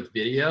pretty good with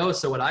video.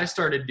 So what I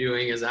started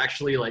doing is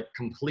actually like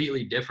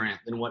completely different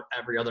than what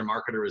every other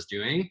marketer was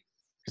doing.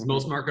 Because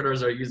most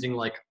marketers are using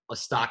like a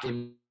stock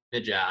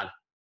image ad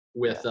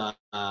with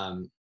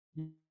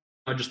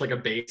just like a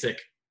basic,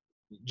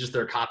 just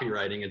their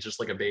copywriting is just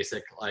like a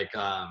basic, like,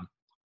 how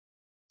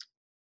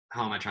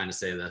am I trying to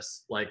say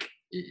this? Like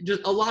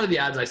just a lot of the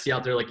ads I see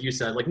out there, like you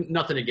said, like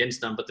nothing against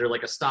them, but they're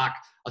like a stock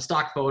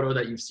photo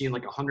that you've seen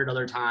like 100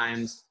 other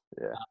times.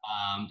 Yeah.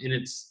 And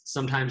it's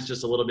sometimes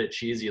just a little bit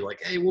cheesy,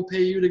 like, hey, we'll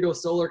pay you to go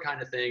solar kind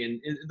of thing.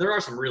 And there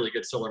are some really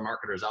good solar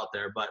marketers out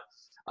there, but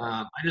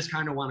I just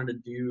kind of wanted to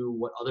do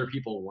what other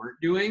people weren't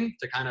doing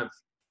to kind of,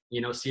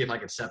 see if I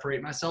could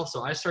separate myself.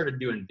 So I started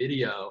doing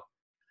video.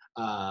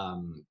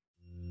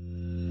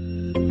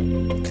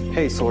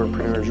 Hey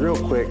solarpreneurs, real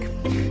quick,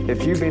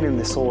 if you've been in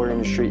the solar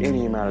industry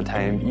any amount of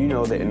time, you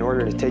know that in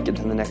order to take it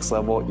to the next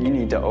level, you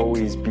need to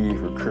always be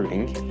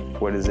recruiting.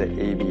 What is it?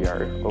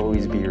 ABR,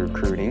 always be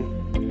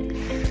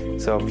recruiting.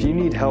 So if you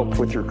need help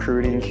with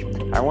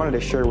recruiting, I wanted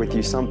to share with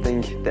you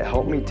something that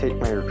helped me take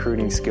my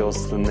recruiting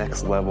skills to the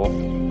next level.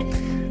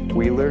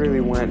 We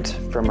literally went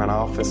from an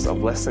office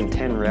of less than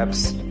 10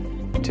 reps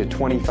to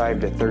 25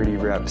 to 30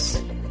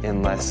 reps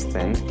in less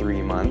than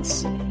 3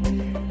 months.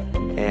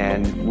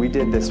 And we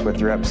did this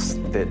with reps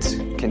that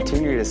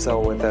continue to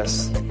sell with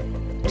us.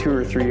 2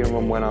 or 3 of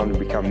them went on to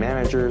become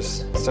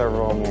managers.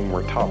 Several of them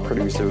were top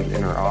producers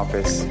in our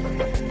office.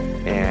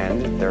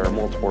 And there are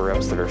multiple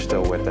reps that are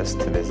still with us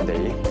to this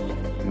day,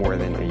 more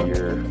than a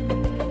year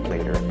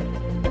later.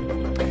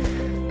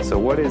 So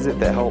what is it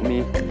that helped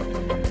me?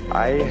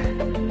 I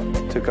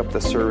took up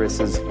the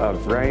services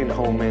of Ryan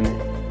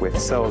Holman with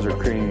Sales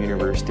Recruiting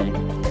University.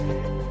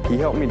 He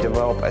helped me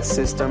develop a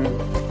system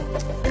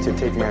to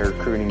take my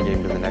recruiting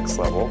game to the next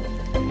level.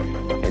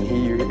 And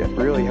he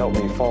really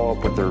helped me follow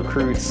up with the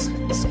recruits,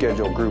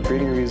 schedule group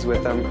interviews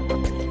with them,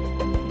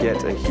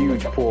 get a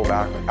huge pool of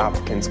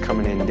applicants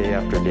coming in day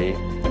after day.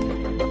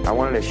 I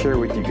wanted to share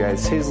with you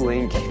guys his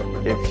link.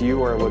 If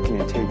you are looking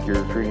to take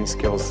your recruiting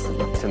skills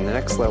to the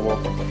next level,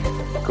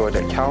 go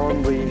to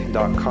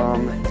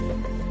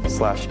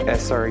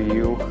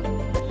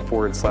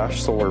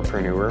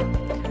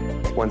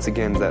calendly.com/SRU/solarpreneur. Once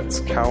again, that's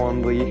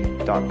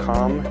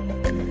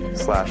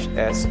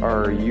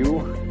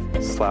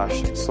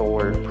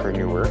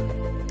calendly.com/SRU/solarpreneur.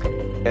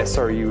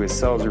 SRU is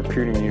Sales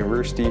Recruiting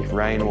University.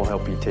 Ryan will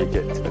help you take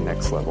it to the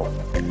next level.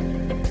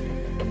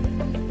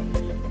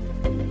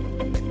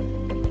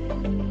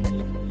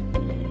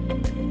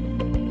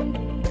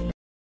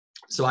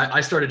 So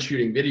I started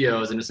shooting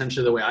videos, and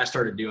essentially the way I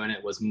started doing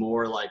it was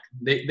more like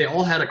they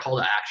all had a call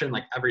to action.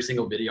 Like every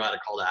single video had a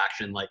call to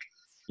action. Like,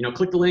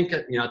 click the link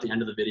at the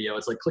end of the video.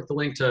 It's like, click the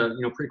link to,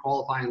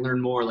 pre-qualify and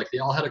learn more. Like they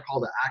all had a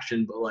call to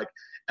action, but like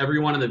every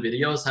one of the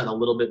videos had a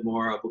little bit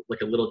more of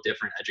like a little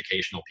different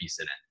educational piece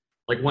in it.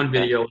 Like one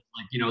video,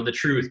 like, the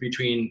truth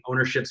between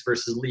ownerships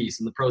versus lease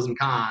and the pros and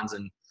cons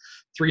and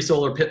 3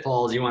 solar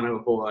pitfalls you want to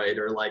avoid,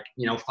 or like,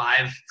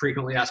 5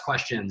 frequently asked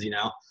questions,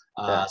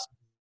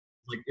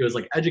 like it was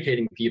like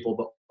educating people,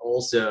 but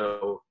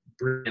also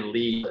bringing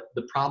lead.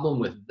 The problem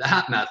with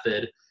that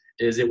method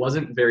is it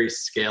wasn't very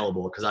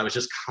scalable because I was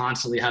just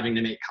constantly having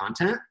to make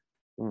content.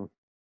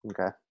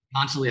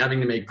 Constantly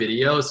having to make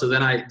videos. So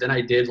then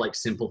I did like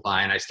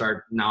simplify, and I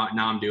start now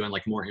I'm doing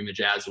like more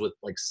image ads with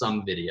like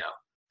some video.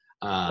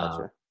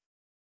 Gotcha.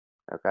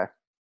 Okay.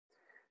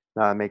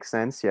 No, that makes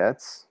sense. Yeah,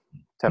 it's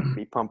tough to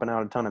be pumping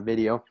out a ton of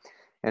video.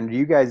 And do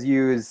you guys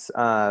use,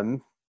 I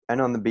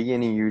know in the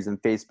beginning you're using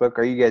Facebook.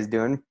 Are you guys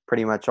doing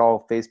pretty much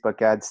all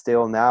Facebook ads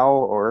still now,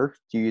 or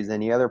do you use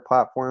any other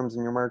platforms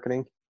in your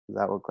marketing? What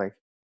does that look like?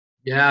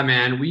 Yeah,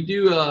 man, we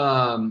do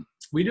a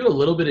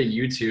little bit of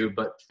YouTube,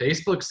 but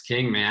Facebook's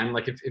king, man.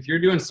 Like if you're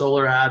doing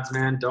solar ads,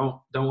 man,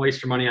 don't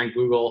waste your money on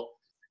Google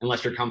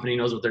unless your company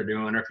knows what they're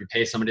doing, or if you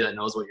pay somebody that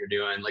knows what you're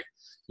doing. Like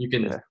you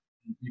can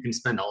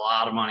spend a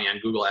lot of money on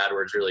Google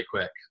AdWords really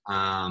quick.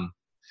 And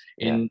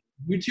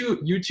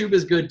YouTube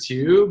is good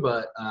too,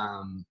 but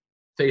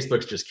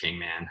Facebook's just king,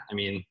 man. I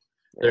mean,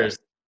 there's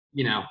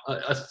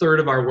a third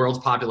of our world's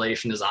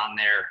population is on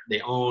there.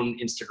 They own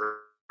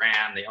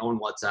Instagram, they own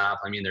WhatsApp.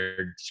 I mean,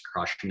 they're just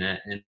crushing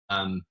it. And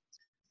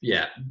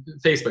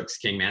Facebook's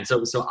king, man.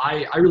 So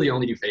I really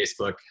only do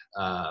Facebook.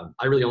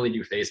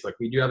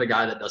 We do have a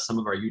guy that does some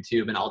of our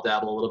YouTube, and I'll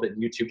dabble a little bit in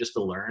YouTube just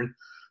to learn.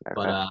 Okay.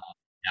 But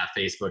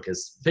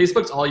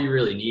Facebook's all you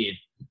really need.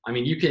 I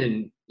mean, you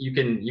can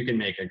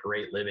make a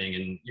great living,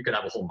 and you could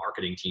have a whole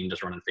marketing team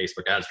just running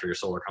Facebook ads for your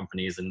solar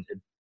companies, and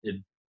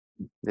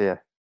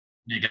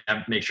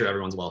make sure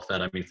everyone's well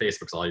fed. I mean,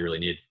 Facebook's all you really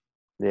need.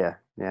 Yeah,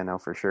 no,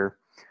 for sure.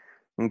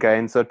 Okay,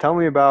 and so tell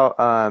me about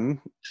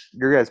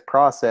your guys'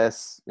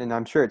 process, and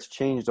I'm sure it's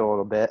changed a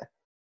little bit,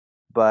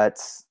 but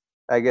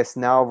I guess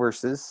now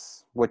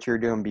versus what you're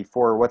doing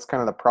before, what's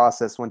kind of the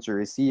process once you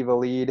receive a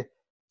lead?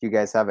 Do you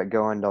guys have it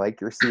going to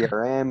like your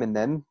CRM, and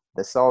then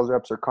the sales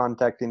reps are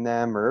contacting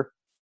them, or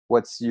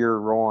what's your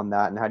role in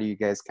that, and how do you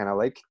guys kind of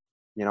like,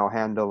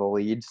 handle the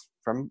leads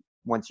from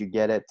once you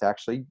get it to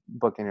actually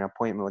booking an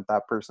appointment with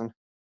that person?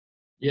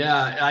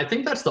 Yeah, I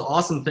think that's the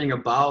awesome thing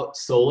about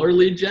solar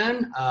lead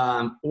gen,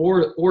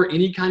 or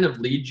any kind of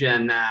lead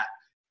gen that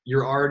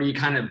you're already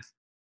kind of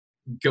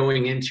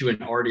going into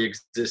an already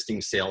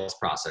existing sales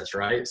process,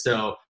 right?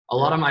 So a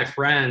lot of my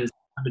friends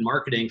have been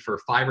marketing for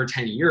 5 or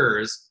 10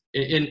 years,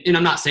 and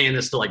I'm not saying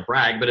this to like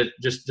brag, but it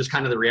just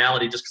kind of the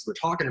reality, just because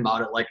we're talking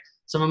about it. Like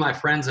some of my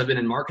friends have been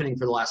in marketing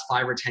for the last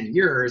 5 or 10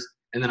 years,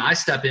 And then I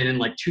step in and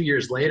like 2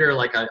 years later,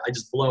 like I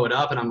just blow it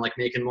up and I'm like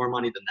making more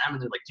money than them.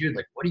 And they're like, dude,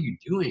 like, what are you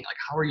doing? Like,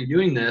 how are you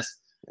doing this?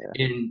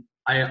 Yeah. And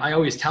I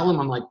always tell them,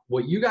 I'm like,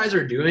 what you guys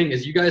are doing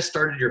is you guys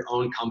started your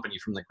own company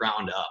from the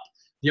ground up.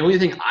 The only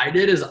thing I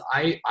did is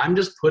I'm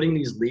just putting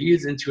these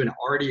leads into an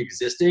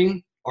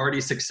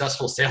already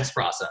successful sales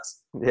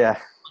process. Yeah.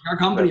 Our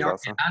company already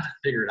awesome. has it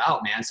figured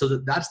out, man. So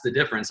that's the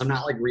difference. I'm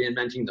not like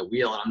reinventing the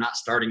wheel, and I'm not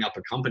starting up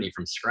a company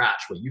from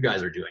scratch. What you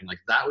guys are doing, like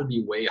that would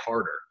be way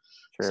harder.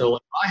 Sure. So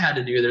like, I had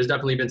to do, there's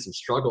definitely been some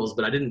struggles,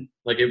 but I didn't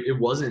like it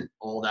wasn't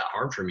all that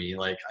hard for me.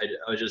 Like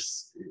I was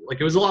just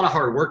like, it was a lot of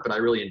hard work, but I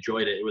really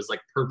enjoyed it. It was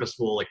like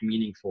purposeful, like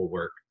meaningful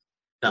work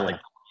that like brought me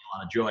a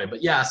lot of joy.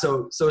 But yeah,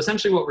 so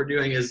essentially what we're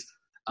doing is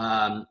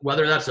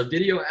whether that's a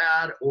video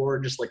ad or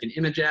just like an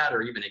image ad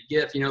or even a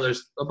GIF,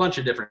 there's a bunch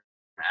of different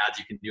ads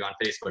you can do on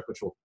Facebook, which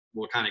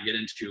we'll kind of get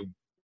into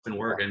when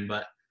working.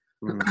 But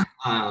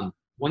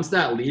once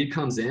that lead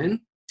comes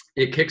in,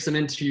 it kicks them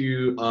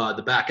into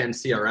the back end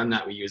CRM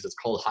that we use. It's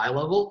called High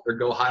Level or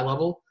Go High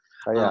Level.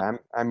 Oh yeah,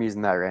 I'm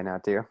using that right now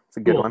too. It's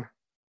a good one.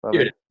 Love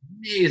Dude, it.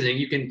 Amazing.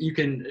 You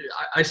can.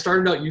 I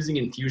started out using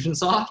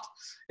Infusionsoft,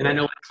 and I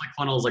know like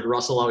ClickFunnels, like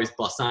Russell always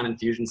busts on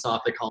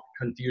Infusionsoft. They call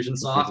it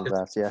Confusionsoft.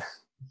 Yeah.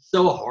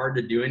 So hard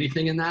to do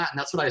anything in that, and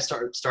that's what I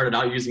started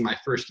out using my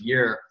first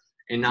year.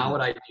 And now what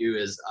I do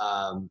is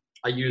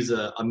I use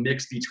a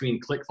mix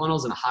between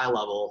ClickFunnels and High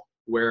Level,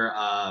 where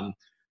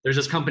there's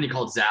this company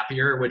called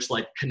Zapier, which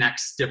like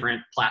connects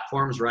different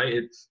platforms,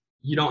 right?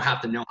 You don't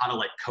have to know how to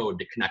like code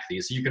to connect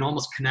these. So you can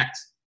almost connect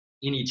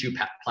any two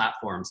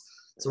platforms.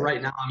 So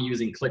right now I'm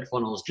using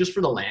ClickFunnels just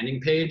for the landing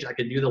page. I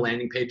could do the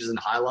landing pages in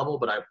High Level,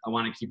 but I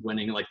want to keep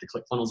winning like the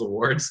ClickFunnels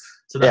awards.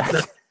 So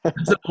that's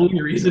the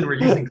only reason we're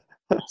using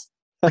ClickFunnels.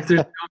 Like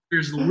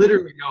there's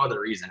literally no other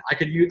reason. I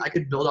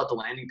could build out the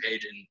landing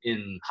page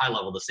in High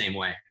Level the same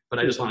way, but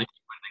I just want to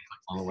keep winning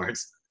ClickFunnels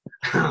awards.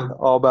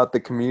 All about the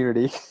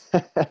community.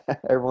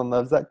 Everyone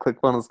loves that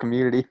ClickFunnels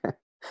community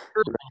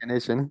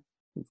recognition.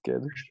 It's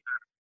good.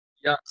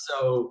 Yeah.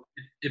 So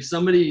if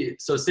somebody,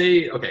 so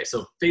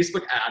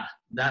Facebook ad,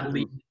 that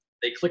lead,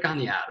 they click on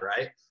the ad,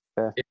 right?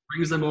 Okay. It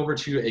brings them over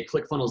to a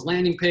ClickFunnels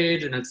landing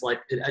page, and it's like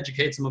it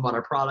educates them about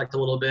our product a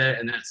little bit,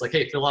 and then it's like,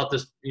 hey, fill out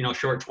this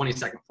short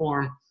 20-second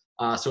form.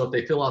 So if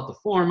they fill out the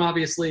form,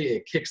 obviously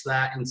it kicks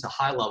that into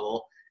High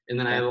Level. And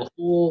then I have a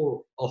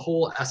whole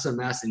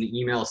SMS and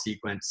email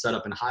sequence set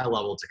up in High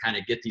Level to kind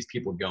of get these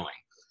people going.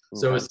 Okay.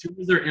 So as soon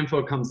as their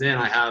info comes in,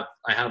 I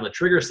have a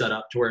trigger set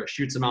up to where it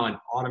shoots them out an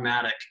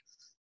automatic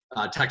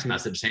text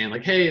message saying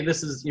like, hey,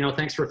 this is,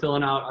 thanks for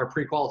filling out our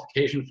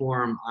pre-qualification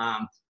form.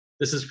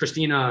 This is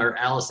Christina or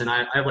Allison.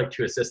 I have like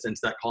 2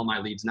 assistants that call my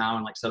leads now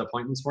and like set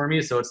appointments for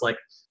me. So it's like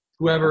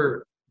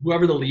whoever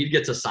the lead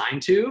gets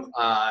assigned to,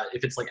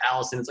 if it's like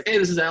Allison, it's like, hey,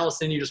 this is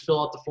Allison. You just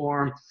fill out the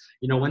form.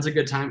 When's a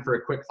good time for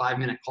a quick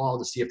 5-minute call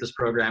to see if this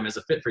program is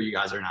a fit for you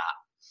guys or not?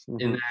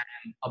 Mm-hmm. And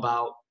then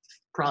about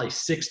probably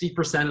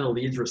 60% of the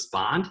leads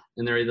respond,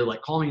 and they're either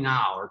like, call me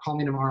now or call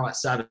me tomorrow at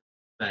 7,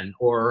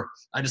 or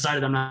I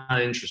decided I'm not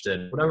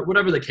interested.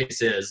 Whatever the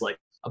case is, like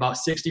about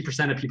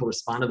 60% of people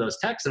respond to those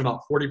texts, and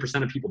about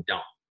 40% of people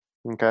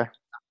don't. Okay.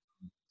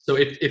 So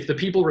if the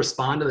people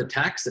respond to the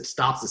text, it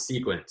stops the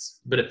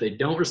sequence. But if they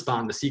don't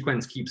respond, the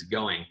sequence keeps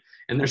going.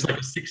 And there's like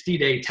a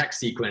 60-day text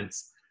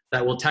sequence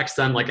that will text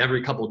them like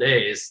every couple of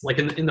days. Like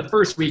in the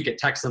first week, it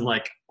texts them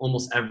like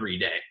almost every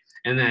day.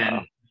 And then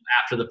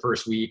after the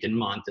first week and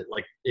month,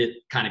 it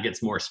kind of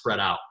gets more spread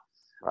out.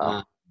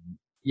 Wow.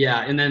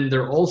 Yeah. And then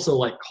they're also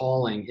like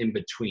calling in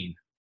between.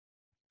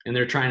 And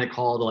they're trying to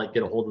call to like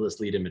get a hold of this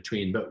lead in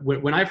between. But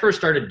when I first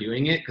started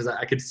doing it, because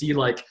I could see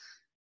like,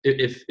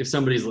 if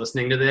somebody's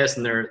listening to this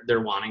and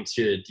they're wanting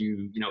to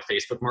do,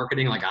 Facebook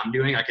marketing like I'm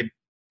doing, I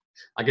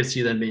could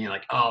see them being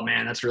like, oh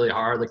man, that's really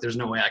hard. Like there's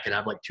no way I could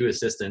have like 2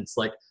 assistants.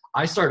 Like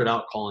I started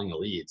out calling the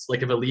leads.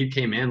 Like if a lead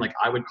came in, like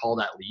I would call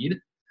that lead.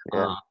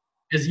 Yeah.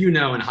 As in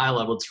High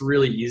Level, it's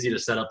really easy to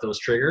set up those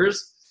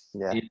triggers.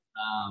 Yeah.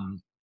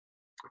 And,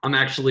 I'm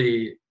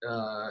actually,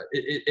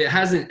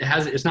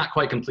 it's not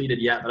quite completed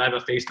yet, but I have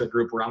a Facebook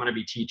group where I'm going to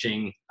be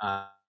teaching,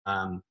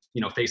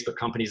 Facebook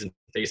companies and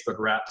Facebook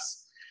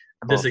reps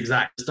this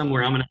exact system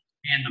where I'm going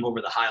to hand them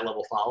over the High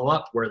Level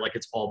follow-up where like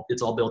it's all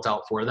built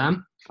out for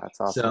them. That's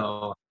awesome.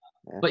 So,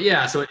 but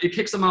yeah, so it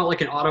kicks them out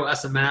like an auto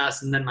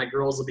SMS, and then my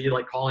girls will be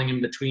like calling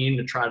in between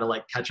to try to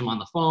like catch them on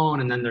the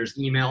phone. And then there's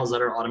emails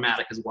that are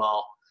automatic as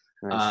well.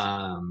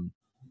 Nice.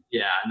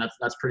 Yeah. And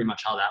that's pretty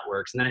much how that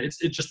works. And then it's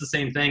just the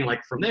same thing.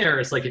 Like from there,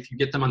 it's like, if you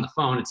get them on the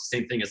phone, it's the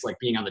same thing as like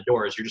being on the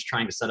doors. You're just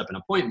trying to set up an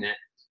appointment,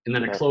 and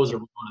then a closer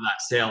will go to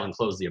that sale and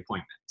close the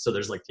appointment. So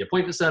there's like the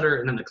appointment setter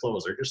and then the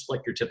closer, just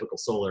like your typical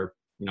solar,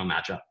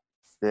 matchup.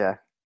 Yeah.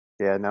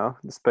 Yeah, no,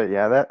 but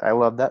yeah, I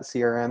love that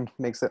CRM.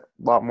 Makes it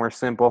a lot more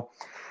simple.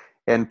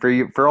 And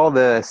for all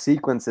the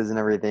sequences and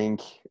everything,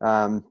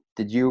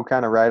 did you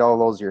kind of write all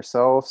those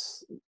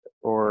yourselves,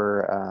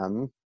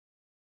 or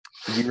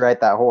did you write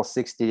that whole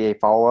 60-day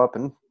follow-up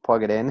and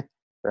plug it in,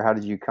 or how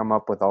did you come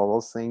up with all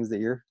those things that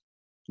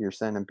you're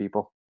sending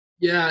people?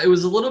 Yeah, it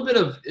was a little bit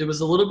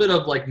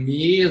of like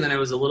me, and then it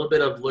was a little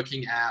bit of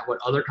looking at what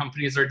other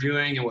companies are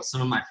doing and what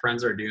some of my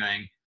friends are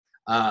doing.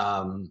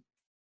 Um,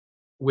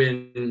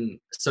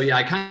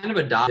 I kind of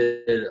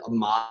adopted a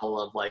model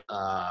of like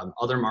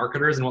other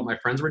marketers and what my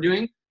friends were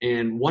doing.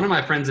 And one of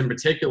my friends in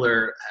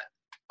particular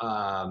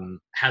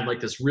had like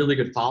this really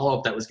good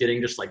follow-up that was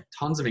getting just like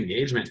tons of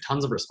engagement,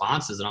 tons of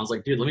responses. And I was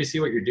like, dude, let me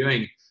see what you're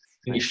doing.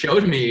 And he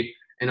showed me,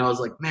 and I was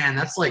like, man,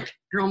 that's like,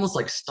 you're almost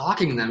like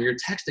stalking them. You're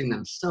texting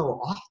them so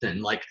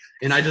often. Like,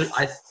 and I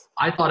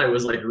thought it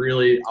was like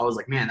really, I was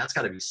like, man, that's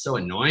gotta be so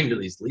annoying to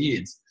these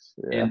leads.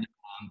 Yeah. And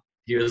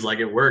he was like,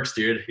 it works,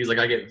 dude. He's like,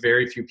 I get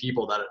very few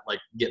people that like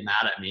get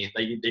mad at me.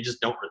 They just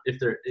don't, if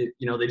they're,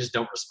 they just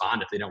don't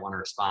respond if they don't want to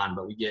respond,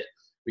 but we get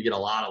a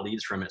lot of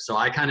leads from it. So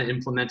I kind of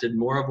implemented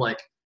more of like,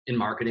 in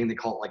marketing, they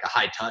call it like a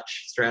high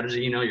touch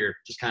strategy. You're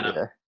just kind of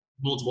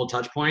multiple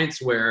touch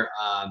points where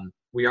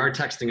we are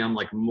texting them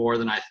like more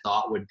than I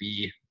thought would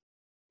be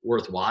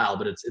worthwhile,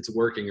 but it's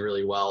working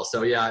really well.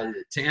 So yeah,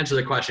 to answer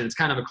the question, it's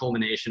kind of a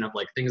culmination of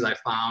like things I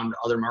found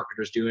other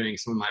marketers doing,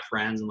 some of my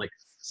friends, and like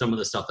some of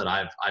the stuff that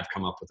I've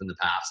come up with in the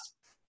past.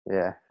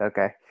 Yeah.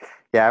 Okay.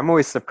 Yeah. I'm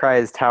always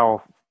surprised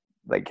how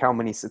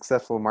many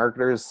successful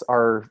marketers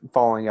are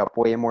following up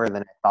way more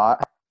than I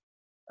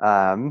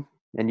thought.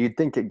 And you'd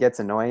think it gets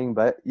annoying,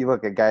 but you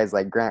look at guys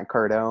like Grant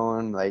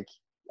Cardone, like,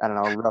 I don't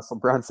know, Russell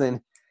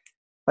Brunson.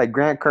 Like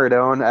Grant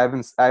Cardone,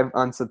 I've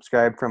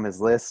unsubscribed from his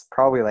list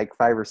probably like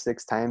 5 or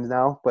 6 times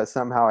now, but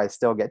somehow I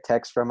still get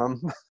texts from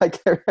him like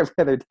every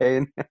other day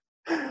and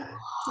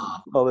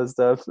all this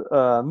stuff. So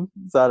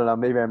I don't know,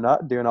 maybe I'm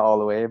not doing it all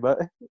the way, but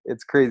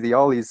it's crazy.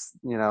 All these,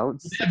 They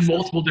have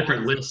multiple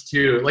different lists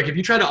too. Like if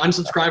you try to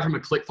unsubscribe from a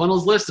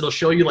ClickFunnels list, it'll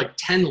show you like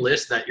 10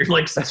 lists that you're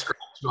like subscribed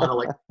to out of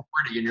like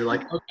 40, and you're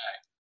like, okay.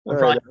 I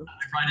probably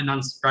didn't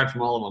unsubscribe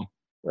from all of them.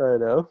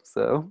 I know.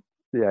 So,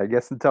 yeah, I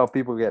guess until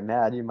people get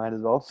mad, you might as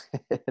well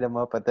hit them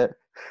up with it.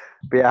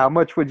 But yeah, how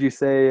much would you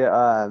say?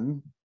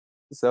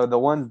 So the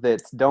ones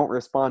that don't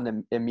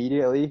respond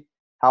immediately,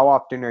 how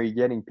often are you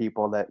getting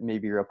people that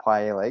maybe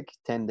reply like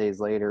 10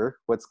 days later?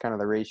 What's kind of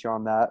the ratio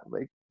on that?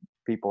 Like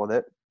people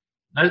that.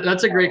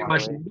 That's a great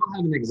question. We don't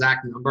have an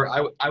exact number.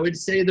 I would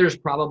say there's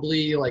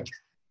probably like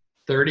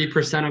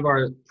 30% of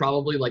our,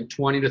 probably like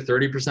 20 to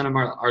 30% of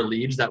our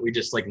leads that we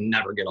just like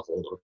never get a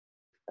hold of.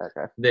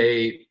 Okay.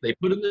 They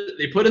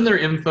put in their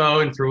info,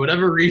 and for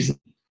whatever reason,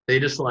 they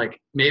just like,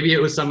 maybe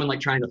it was someone like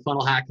trying to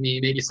funnel hack me.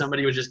 Maybe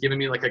somebody was just giving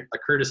me like a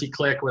courtesy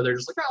click where they're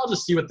just like, oh, I'll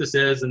just see what this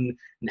is, and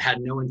had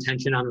no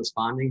intention on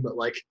responding. But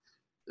like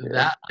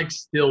that like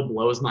still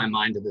blows my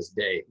mind to this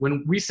day.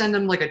 When we send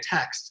them like a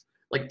text,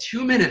 like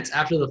 2 minutes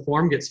after the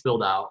form gets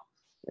filled out,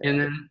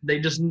 and then they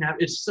just never,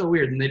 it's so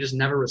weird, and they just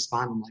never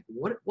respond. I'm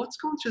like, what's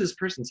going through this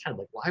person's head?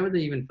 Like, why would they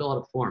even fill out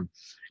a form?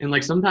 And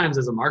like sometimes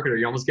as a marketer,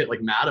 you almost get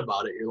like mad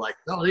about it. You're like,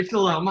 oh, they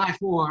filled out my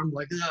form.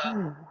 Like,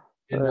 and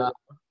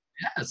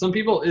yeah, some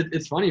people,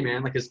 it's funny,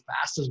 man. Like as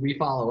fast as we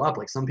follow up,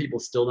 like some people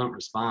still don't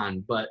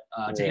respond. But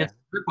to answer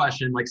your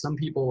question, like some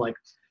people like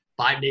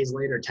 5 days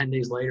later, 10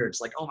 days later, it's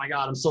like, oh my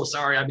God, I'm so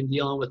sorry. I've been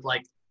dealing with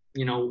like,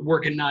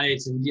 working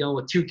nights and dealing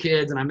with 2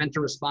 kids, and I meant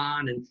to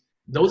respond. And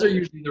those are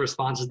usually the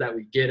responses that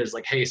we get is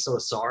like, hey, so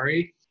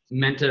sorry,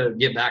 meant to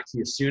get back to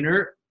you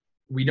sooner.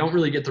 We don't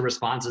really get the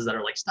responses that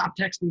are like, stop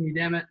texting me,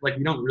 damn it. Like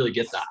we don't really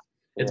get that.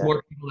 It's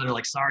more people that are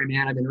like, sorry,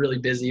 man, I've been really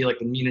busy, like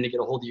been meaning to get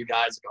a hold of you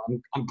guys.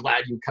 I'm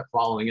glad you kept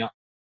following up,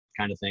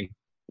 kind of thing.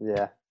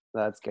 Yeah,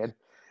 that's good.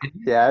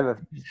 Yeah,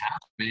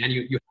 man,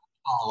 you have to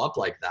follow up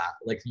like that.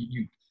 Like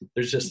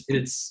there's just,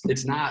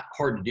 it's not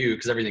hard to do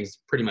because everything's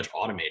pretty much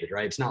automated,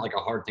 right? It's not like a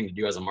hard thing to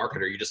do as a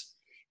marketer. You just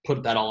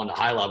put that all into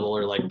high level,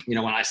 or like,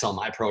 when I sell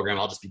my program,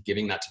 I'll just be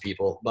giving that to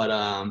people. But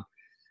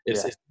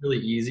it's really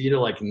easy to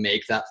like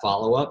make that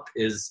follow-up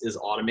is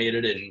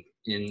automated and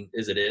in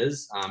as it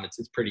is.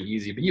 It's pretty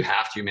easy, but you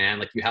have to, man.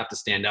 Like you have to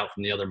stand out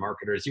from the other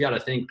marketers. You got to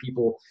think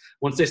people,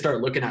 once they start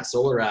looking at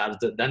solar ads,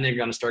 then they're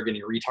going to start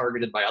getting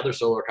retargeted by other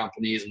solar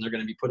companies, and they're going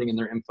to be putting in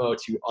their info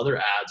to other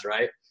ads,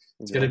 right?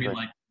 It's going to be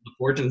like the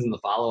fortunes in the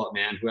follow-up,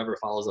 man. Whoever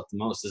follows up the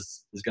most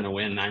is going to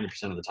win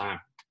 90% of the time.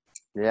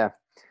 Yeah.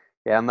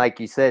 Yeah, and like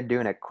you said,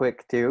 doing it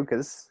quick too,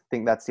 because I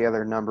think that's the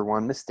other number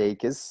one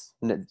mistake is,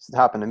 and it's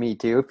happened to me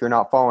too, if you're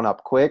not following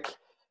up quick,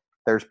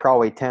 there's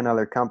probably 10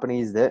 other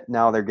companies that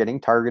now they're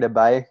getting targeted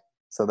by.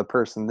 So the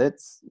person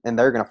and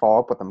they're going to follow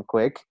up with them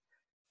quick.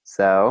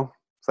 So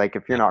it's like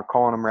if you're not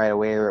calling them right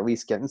away, or at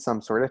least getting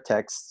some sort of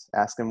text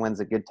asking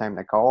when's a good time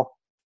to call,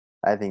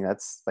 I think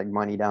that's like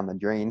money down the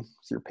drain.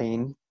 So you're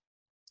paying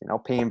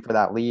for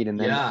that lead. And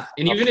then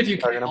and even if you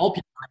can't call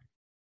people,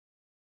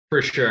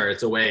 for sure,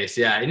 it's a waste.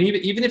 Yeah. And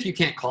even if you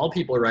can't call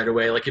people right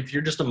away, like if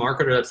you're just a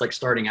marketer that's like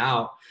starting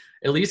out,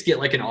 at least get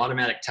like an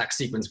automatic text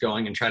sequence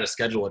going and try to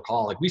schedule a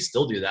call. Like we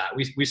still do that.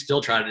 We still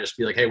try to just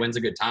be like, hey, when's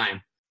a good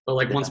time? But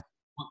like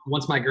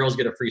once my girls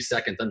get a free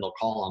second, then they'll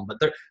call them.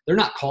 But they're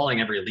not calling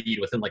every lead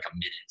within like a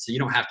minute. So you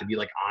don't have to be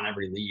like on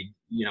every lead,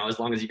 as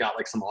long as you got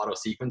like some auto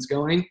sequence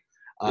going.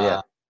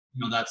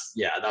 That's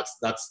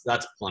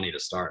plenty to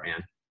start,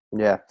 man.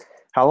 Yeah.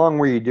 How long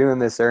were you doing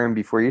this, Aaron,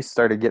 before you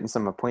started getting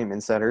some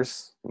appointment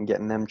setters and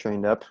getting them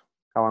trained up?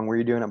 How long were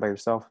you doing it by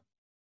yourself?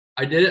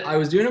 I did it. I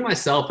was doing it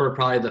myself for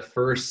probably the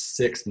first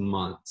 6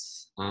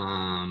 months.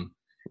 And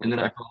then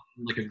I Okay. brought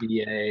in like a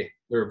VA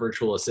or a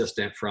virtual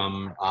assistant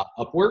from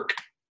Upwork.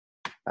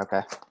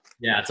 Okay.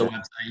 Yeah, it's a Gotcha.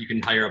 website. You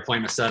can hire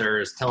appointment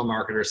setters,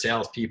 telemarketers,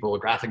 salespeople,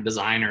 graphic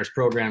designers,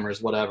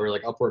 programmers, whatever.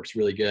 Like Upwork's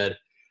really good.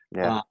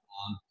 Yeah. Um,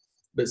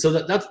 but so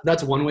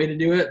that's one way to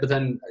do it. But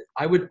then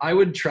I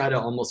would try to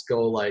almost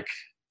go like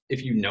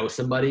if you know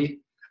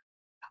somebody,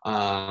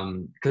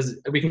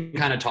 because we can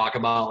kind of talk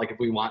about like if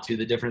we want to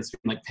the difference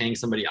between like paying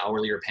somebody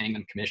hourly or paying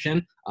them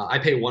commission. I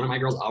pay one of my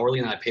girls hourly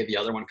and I pay the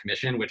other one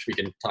commission, which we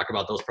can talk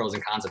about those pros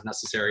and cons if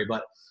necessary.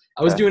 But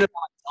I was Okay. doing it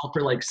myself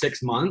for like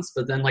 6 months,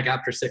 but then like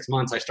after 6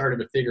 months I started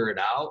to figure it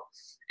out.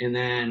 And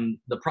then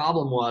the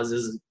problem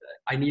is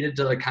I needed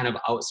to kind of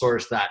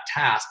outsource that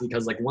task,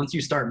 because like once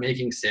you start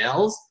making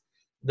sales,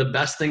 the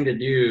best thing to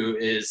do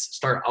is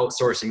start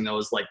outsourcing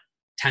those like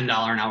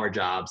 $10 an hour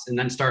jobs, and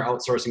then start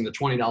outsourcing the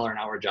 $20 an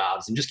hour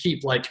jobs, and just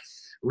keep like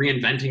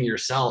reinventing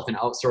yourself and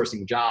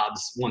outsourcing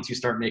jobs once you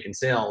start making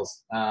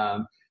sales.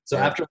 So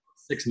Yeah. after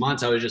 6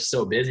 months, I was just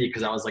so busy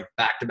because I was like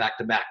back to back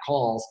to back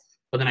calls,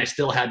 but then I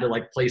still had to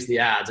like place the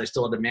ads. I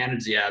still had to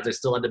manage the ads. I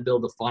still had to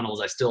build the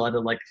funnels. I still had to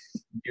like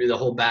do the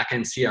whole back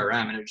end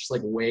CRM, and it was just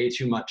like way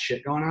too much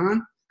shit going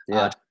on.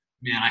 Yeah.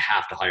 Man, I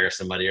have to hire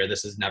somebody or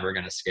this is never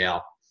going to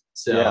scale.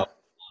 Yeah. So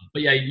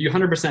but yeah, you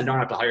 100% don't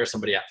have to hire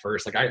somebody at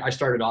first. Like I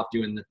started off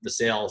doing the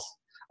sales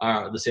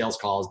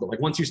calls, but like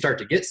once you start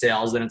to get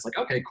sales, then it's like,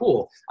 okay,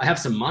 cool. I have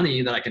some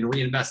money that I can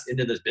reinvest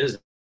into this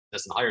business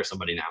and hire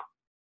somebody now.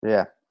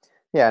 Yeah.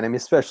 Yeah. And I mean,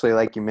 especially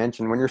like you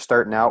mentioned, when you're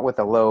starting out with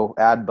a low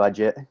ad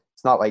budget,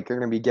 it's not like you're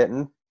going to be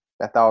getting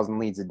 1,000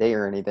 leads a day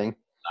or anything.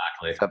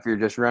 Exactly. So if you're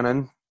just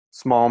running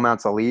small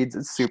amounts of leads,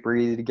 it's super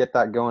easy to get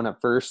that going at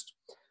first.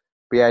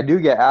 But yeah, I do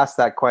get asked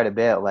that quite a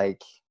bit,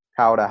 like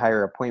how to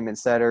hire appointment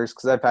setters,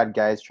 because I've had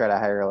guys try to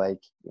hire like,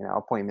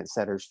 appointment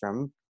setters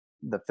from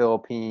the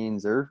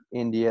Philippines or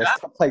India, Yeah.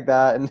 stuff like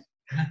that. And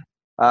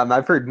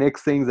I've heard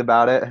mixed things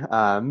about it.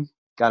 I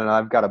don't know.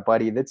 I've got a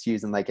buddy that's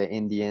using like an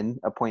Indian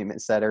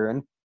appointment setter,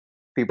 and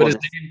But people his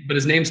just name, but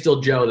his name's still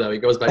Joe though. He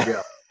goes by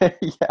Joe.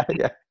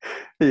 yeah,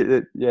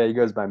 yeah. He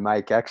goes by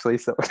Mike actually.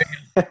 So,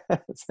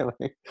 so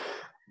like,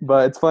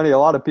 but it's funny. A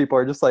lot of people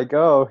are just like,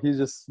 oh, he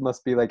just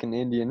must be like an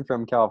Indian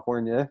from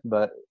California,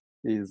 but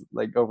he's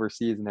like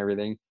overseas and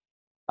everything.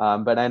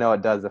 But I know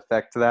it does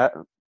affect that.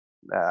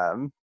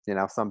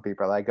 Some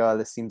people are like, oh,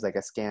 this seems like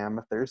a scam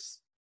if there's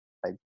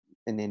like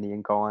an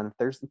Indian calling, if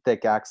there's a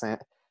thick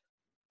accent.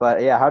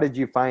 But yeah, how did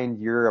you find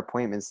your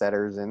appointment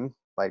setters, and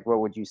like what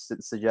would you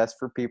suggest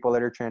for people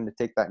that are trying to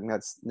take that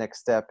next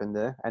step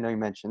into? I know you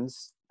mentioned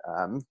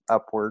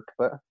Upwork,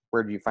 but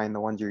where do you find the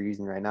ones you're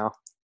using right now?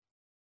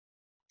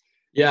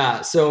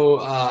 Yeah. So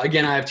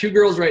again, I have two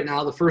girls right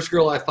now. The first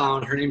girl I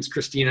found, her name's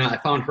Christina. I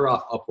found her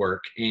off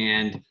Upwork,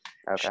 and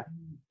Okay.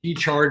 she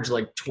charged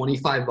like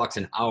 $25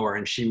 an hour,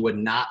 and she would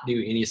not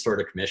do any sort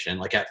of commission.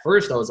 Like at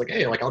first I was like,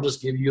 hey, like I'll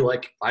just give you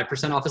like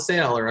 5% off a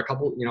sale, or a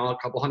couple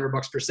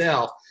 $100 per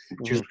sale. She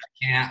was Mm-hmm. like,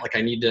 I can't, like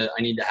I need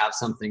to have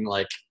something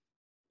like,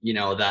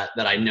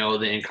 that I know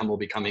the income will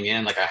be coming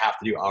in. Like I have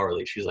to do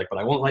hourly. She's like, but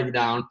I won't let you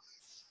down.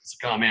 It's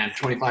like, oh man,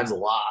 25 is a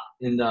lot.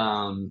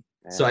 And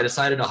so Yeah. I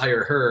decided to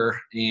hire her,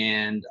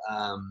 and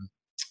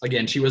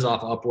again, she was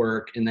off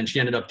Upwork, and then she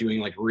ended up doing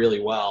like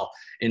really well.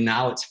 And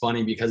now it's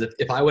funny because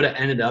if I would have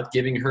ended up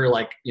giving her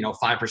like,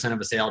 5% of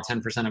a sale,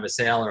 10% of a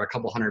sale, or a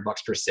couple $100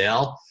 per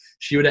sale,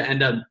 she would have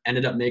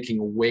ended up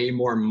making way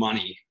more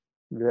money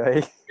Right.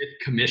 with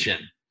commission.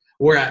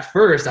 Where at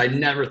first I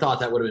never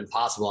thought that would have been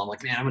possible. I'm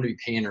like, man, I'm going to be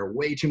paying her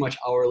way too much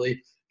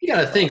hourly. You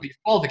got to think these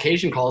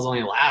qualification calls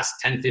only last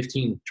 10,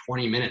 15,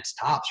 20 minutes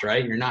tops,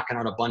 right? You're knocking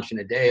out a bunch in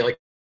a day. Like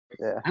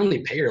Yeah. I only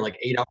pay her like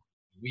 8 hours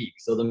a week.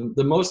 So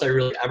the most I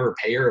really ever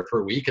pay her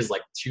per week is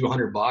like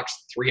 $200,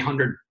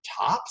 300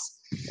 tops.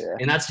 Yeah.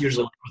 And that's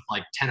usually with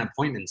like 10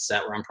 appointments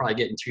set where I'm probably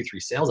getting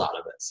 2-3 sales out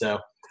of it. So,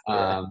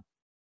 Yeah.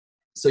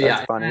 so That's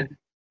yeah. funny.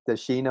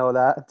 Does she know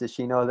that? Does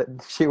she know that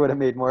she would have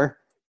made more?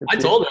 I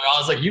told her, I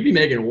was like, you'd be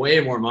making way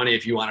more money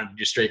if you wanted to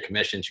do straight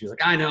commission. She was like,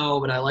 I know,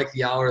 but I like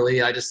the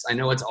hourly. I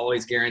know it's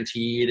always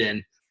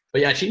guaranteed.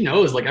 But yeah, she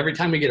knows, like every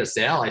time we get a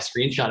sale, I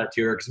screenshot it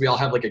to her, because we all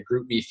have like a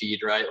group me feed,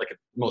 right? Like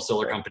most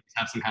solar companies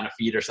have some kind of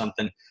feed or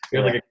something. We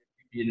have like a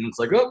feed, and it's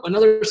like, oh,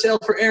 another sale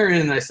for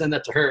Aaron. And I send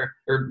that to her,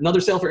 or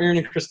another sale for Aaron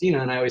and Christina.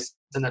 And I always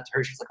send that to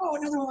her. She's like, oh,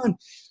 another one.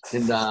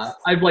 And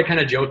I've like kind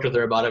of joked with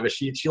her about it, but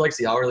she likes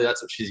the hourly.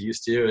 That's what she's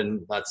used to.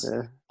 And that's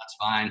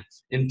fine.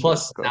 And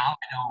plus Cool.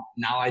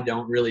 now I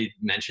don't really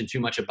mention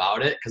too much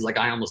about it, because like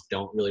I almost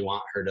don't really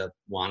want her to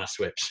want to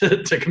switch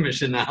to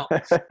commission now.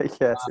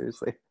 Yeah,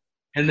 seriously.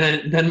 And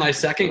then my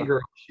second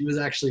girl, she was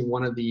actually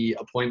one of the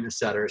appointment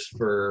setters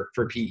for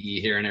PE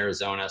here in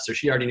Arizona. So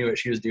she already knew what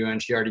she was doing.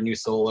 She already knew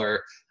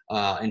solar,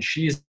 and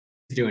she's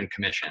doing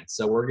commission.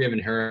 So we're giving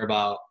her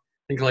about,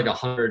 I think like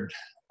 100,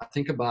 I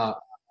think about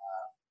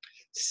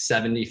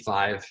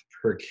 75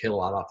 per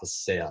kilowatt off a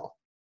sale.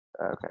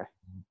 Okay.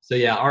 So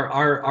yeah,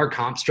 our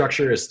comp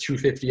structure is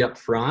 250 up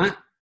front.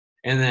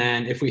 And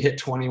then if we hit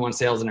 21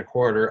 sales in a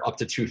quarter, up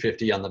to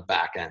 250 on the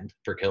back end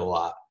per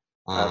kilowatt.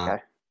 Okay.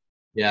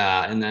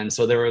 Yeah. And then,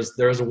 so there was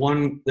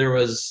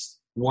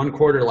one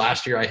quarter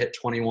last year I hit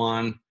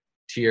 21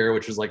 tier,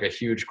 which was like a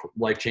huge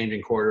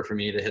life-changing quarter for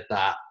me to hit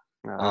that.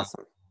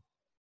 Awesome.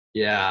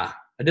 Yeah.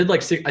 I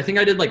think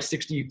I did like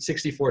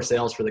 64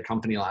 sales for the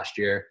company last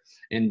year.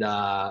 And,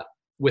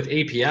 with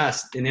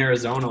APS in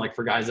Arizona, like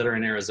for guys that are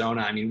in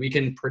Arizona, I mean, we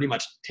can pretty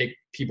much take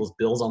people's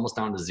bills almost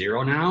down to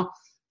zero now.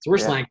 So we're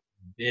selling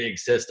big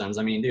systems.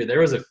 I mean, dude, there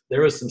was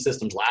some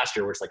systems last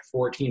year where it's like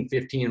 14,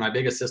 15. My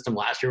biggest system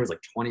last year was like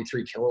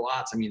 23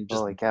 kilowatts. I mean, just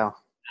Holy cow.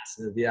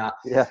 massive. Yeah.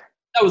 Yeah.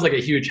 That was like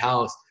a huge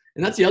house.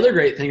 And that's the other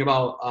great thing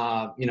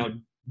about,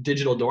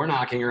 digital door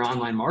knocking or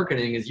online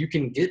marketing is you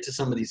can get to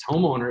some of these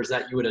homeowners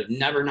that you would have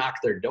never knocked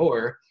their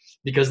door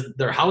because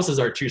their houses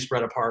are too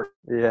spread apart,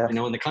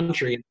 in the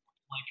country, like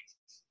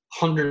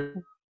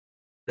 100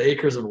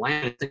 acres of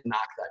land to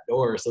knock that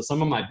door. So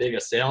some of my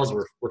biggest sales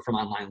were from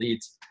online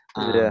leads.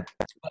 Back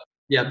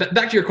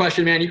to your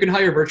question, man. You can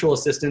hire virtual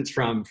assistants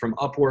from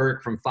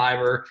Upwork, from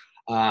Fiverr.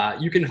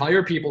 You can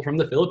hire people from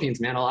the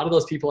Philippines, man. A lot of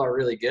those people are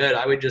really good.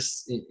 I would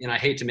just, I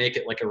hate to make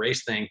it like a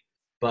race thing,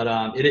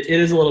 but it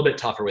is a little bit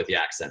tougher with the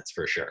accents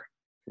for sure.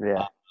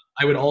 Yeah.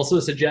 I would also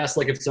suggest,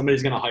 like, if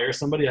somebody's going to hire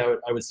somebody, I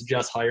would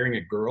suggest hiring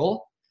a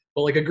girl,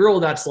 but like a girl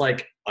that's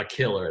like a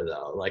killer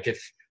though. Like if,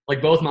 like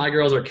both my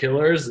girls are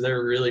killers,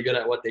 they're really good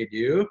at what they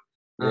do.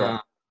 Yeah.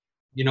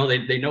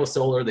 They know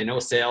solar, they know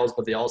sales,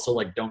 but they also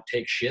like don't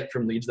take shit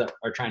from leads that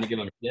are trying to give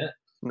them shit.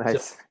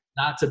 Nice. So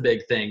that's a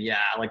big thing. Yeah.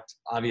 Like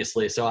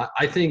obviously. So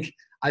I think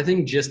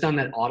just on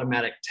that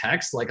automatic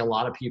text, like a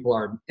lot of people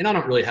are, and I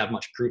don't really have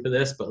much proof of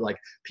this, but like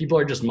people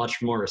are just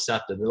much more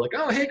receptive. They're like,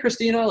 oh, hey,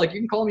 Christina, like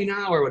you can call me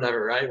now or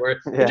whatever. Right. Where it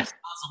just sounds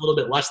a little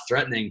bit less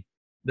threatening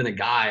than a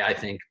guy, I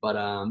think. But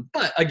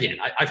again,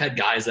 I've had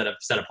guys that have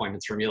set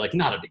appointments for me, like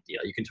not a big deal.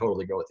 You can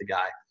totally go with the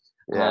guy.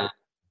 Yeah.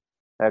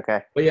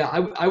 Okay. But yeah,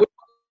 I would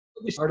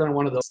start on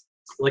one of those.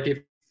 Like if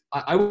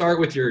I would start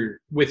with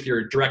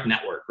your direct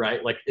network,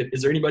 right? Like,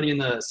 is there anybody in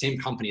the same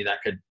company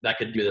that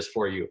could do this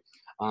for you?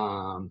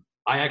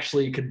 I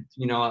actually could,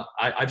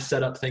 I've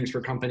set up things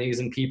for companies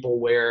and people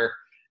where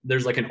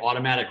there's like an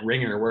automatic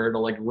ringer where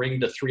it'll like ring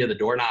to 3 of the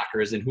door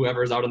knockers, and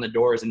whoever's out on the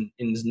doors and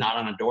is not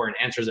on a door and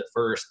answers it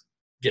first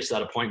gets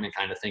that appointment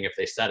kind of thing if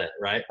they set it,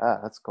 right? Ah,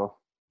 that's cool.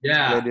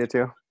 Yeah. Good idea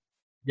too.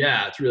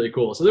 Yeah, it's really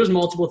cool. So there's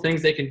multiple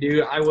things they can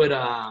do. I would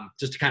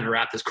just to kind of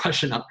wrap this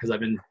question up because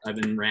I've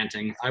been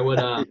ranting. I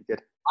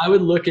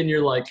would look in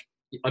your like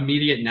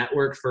immediate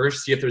network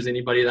first, see if there's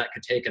anybody that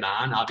could take it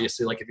on.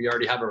 Obviously, like if you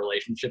already have a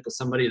relationship with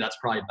somebody, that's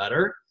probably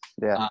better.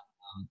 Yeah.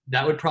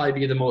 That would probably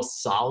be the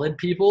most solid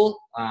people.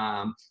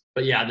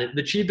 But yeah,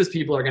 the cheapest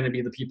people are going to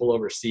be the people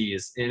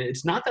overseas. And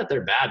it's not that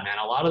they're bad, man.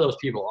 A lot of those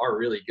people are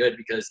really good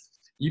because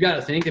you got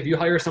to think if you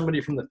hire somebody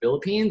from the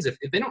Philippines, if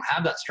they don't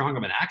have that strong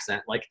of an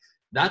accent, like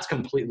that's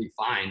completely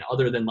fine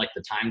other than like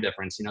the time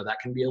difference, that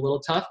can be a little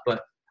tough.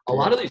 But a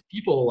lot of these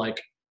people like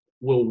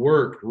will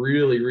work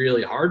really,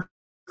 really hard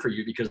for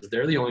you because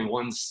they're the only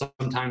ones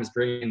sometimes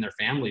bringing their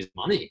families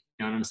money.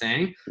 You know what I'm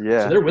saying?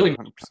 Yeah. So they're willing,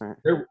 100%.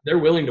 they're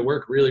willing to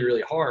work really,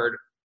 really hard.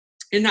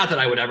 And not that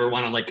I would ever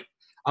want to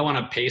I want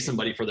to pay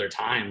somebody for their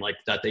time like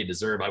that they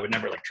deserve. I would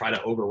never like try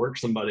to overwork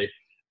somebody.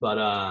 But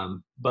a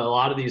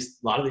lot of these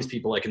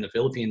people like in the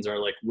Philippines are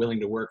like willing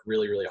to work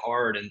really, really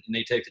hard and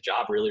they take the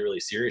job really, really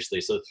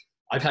seriously. So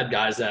I've had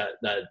guys that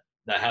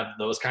have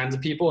those kinds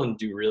of people and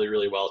do really,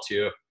 really well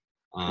too.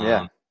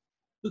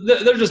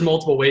 There's just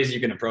multiple ways you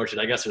can approach it.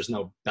 I guess there's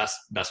no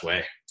best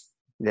way.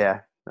 Yeah.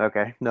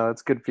 Okay. No,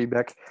 it's good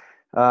feedback.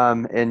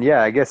 And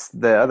yeah, I guess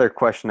the other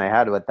question I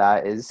had with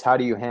that is how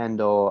do you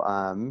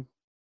handle,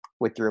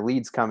 with your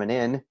leads coming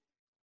in,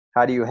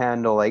 how do you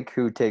handle like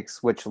who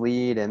takes which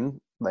lead and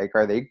like,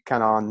 are they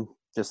kind of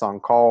just on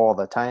call all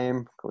the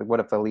time? Like what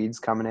if the lead's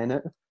coming in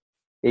at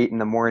 8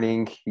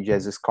 a.m, you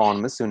guys just call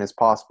them as soon as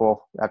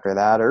possible after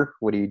that, or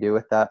what do you do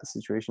with that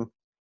situation?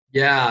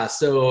 Yeah.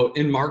 So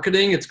in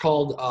marketing, it's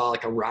called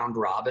like a round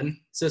robin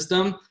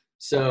system.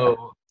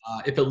 So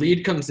if a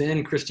lead comes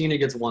in, Christina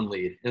gets one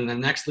lead and the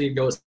next lead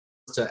goes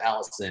to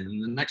Allison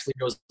and the next lead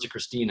goes to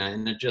Christina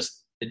and it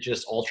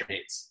just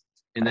alternates.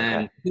 And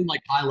then in like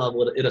high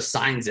level, it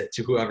assigns it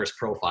to whoever's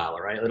profile,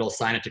 right? It'll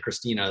assign it to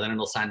Christina, then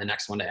it'll assign the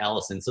next one to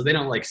Allison. So they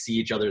don't like see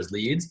each other's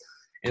leads.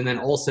 And then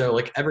also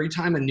like every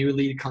time a new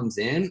lead comes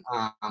in,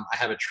 I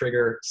have a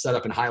trigger set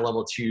up in high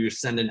level to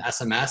send an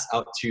SMS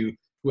out to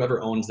whoever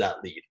owns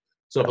that lead.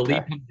 So if a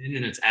lead comes in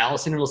and it's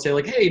Allison, it'll say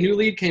like, hey, new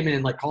lead came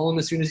in, like call them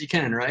as soon as you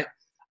can, right?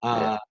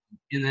 And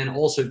then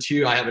also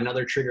too, I have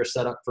another trigger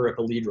set up for if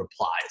a lead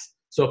replies.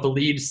 So if a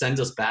lead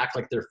sends us back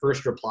like their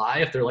first reply,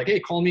 if they're like, hey,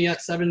 call me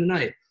at 7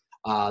 tonight,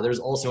 there's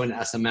also an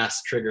SMS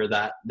trigger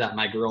that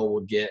my girl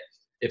will get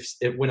if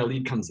when a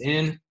lead comes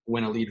in,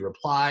 when a lead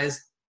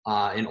replies,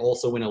 and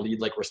also when a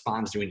lead like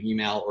responds to an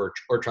email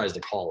or tries to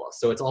call us.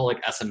 So it's all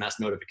like SMS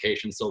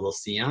notifications, so they'll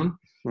see them.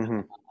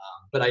 Mm-hmm.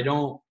 But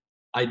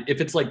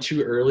if it's like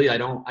too early, I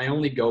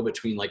only go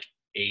between like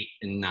 8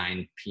 and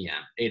 9 p.m.,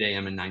 8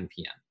 a.m. and 9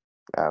 p.m.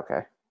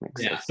 Okay.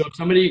 Makes sense. So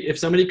if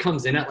somebody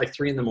comes in at like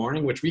 3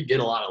 a.m, which we get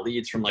a lot of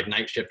leads from like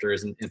night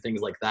shifters and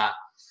things like that,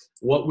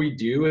 what we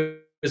do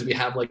is we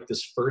have like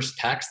this first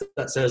text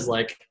that says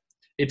like,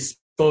 it's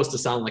supposed to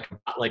sound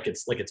like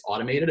it's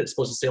automated. It's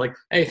supposed to say like,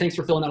 hey, thanks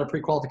for filling out a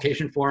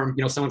pre-qualification form.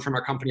 You know, someone from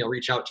our company will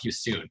reach out to you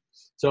soon.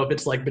 So if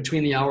it's like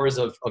between the hours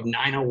of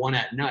 9:01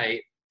 at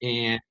night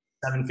and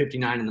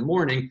 7:59 in the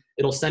morning,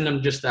 it'll send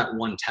them just that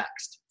one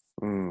text.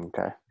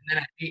 Okay. And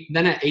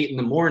then at 8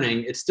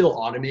 a.m, it's still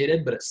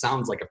automated, but it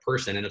sounds like a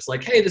person. And it's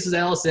like, hey, this is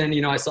Allison.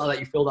 You know, I saw that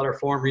you filled out our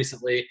form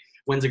recently.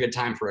 When's a good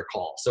time for a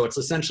call? So it's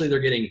essentially they're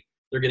getting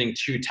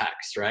 2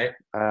 texts, right?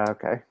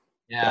 Okay.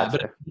 Yeah,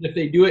 Gotcha. but if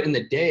they do it in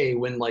the day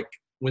when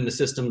the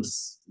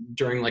system's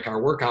during like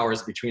our work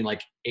hours between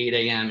like 8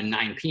 a.m. and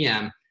 9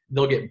 p.m.,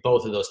 they'll get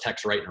both of those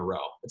texts right in a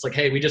row. It's like,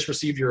 hey, we just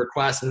received your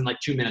request. And then like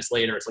 2 minutes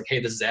later, it's like, hey,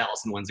 this is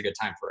Allison. When's a good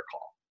time for a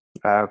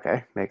call?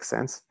 Okay. Makes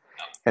sense.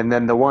 And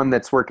then the one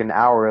that's working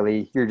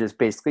hourly, you're just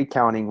basically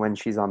counting when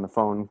she's on the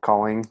phone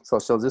calling. So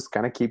she'll just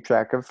kind of keep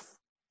track of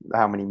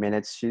how many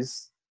minutes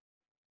she's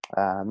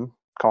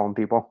calling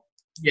people.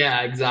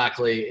 Yeah,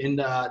 exactly. And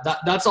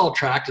that's all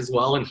tracked as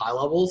well in high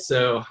level.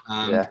 So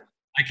Yeah.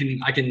 I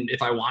can,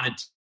 if I wanted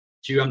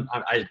to,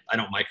 I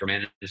don't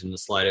micromanage in the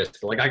slightest,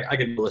 but like I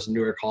could listen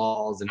to her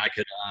calls and I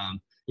could,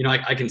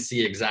 I can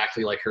see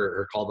exactly like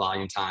her call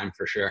volume time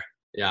for sure.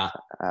 Yeah.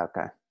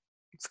 Okay.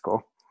 That's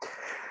cool.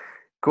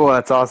 Cool.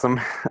 That's awesome.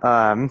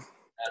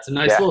 It's a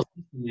nice little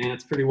system, man.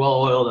 It's pretty well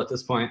oiled at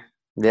this point.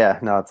 Yeah,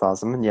 no, it's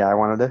awesome. And yeah, I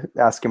wanted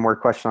to ask you more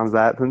questions on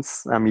that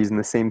since I'm using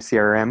the same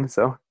CRM.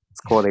 So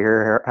it's cool to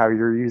hear how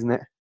you're using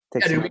it.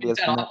 Yeah, dude, we can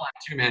chat offline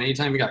too, man.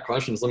 Anytime you got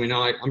questions, let me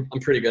know. I'm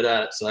pretty good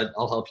at it, so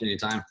I'll help you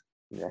anytime.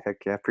 Yeah, heck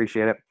yeah,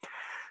 appreciate it.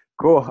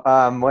 Cool.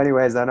 Well,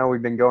 anyways, I know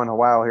we've been going a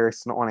while here,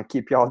 so I don't want to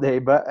keep you all day.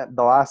 But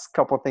the last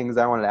couple of things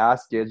I wanted to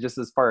ask you is just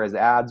as far as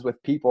ads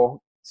with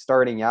people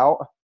starting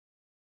out.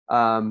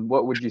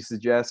 What would you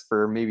suggest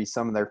for maybe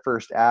some of their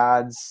first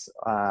ads?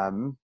 I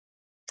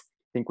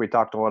think we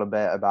talked a little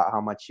bit about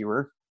how much you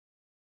were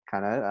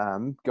kind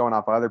of going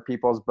off other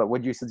people's, but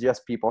would you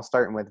suggest people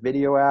starting with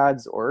video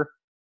ads, or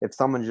if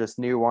someone's just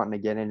new wanting to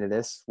get into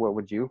this, what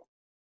would you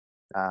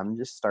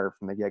just start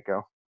from the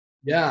get-go?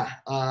 Yeah,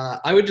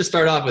 I would just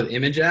start off with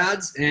image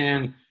ads,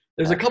 and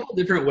there's a couple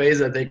different ways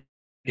that they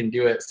can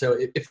do it. So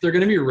if they're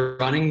going to be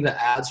running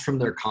the ads from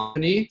their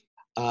company,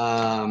 they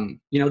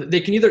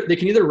can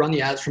either run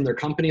the ads from their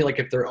company, like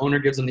if their owner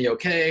gives them the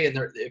okay, and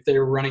if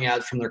they're running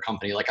ads from their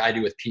company, like I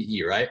do with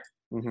PE, right?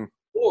 Mm-hmm.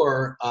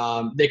 Or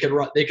they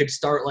could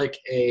start like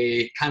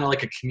a kind of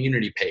like a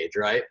community page,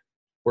 right?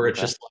 Where it's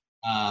just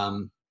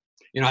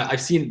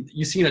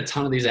you've seen a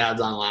ton of these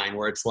ads online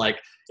where it's like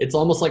it's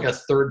almost like a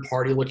third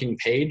party looking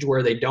page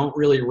where they don't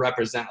really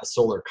represent a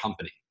solar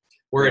company,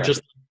 where it's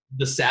just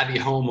the savvy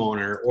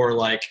homeowner or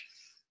like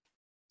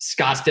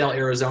Scottsdale,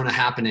 Arizona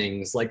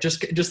happenings, like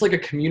just like a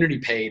community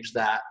page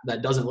that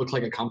doesn't look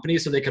like a company.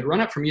 So they could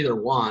run it from either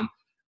one.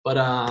 But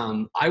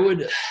I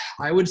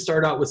would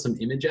start out with some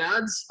image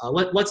ads.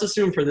 Let's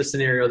assume for this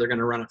scenario they're going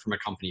to run it from a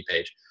company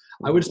page.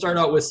 I would start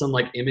out with some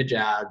like image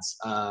ads.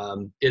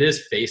 It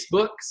is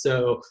Facebook,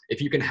 so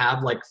if you can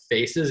have like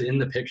faces in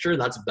the picture,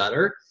 that's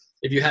better.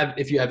 If you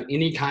have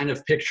any kind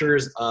of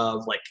pictures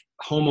of like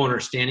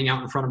homeowners standing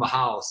out in front of a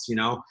house,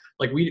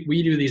 like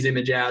we do these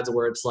image ads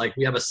where it's like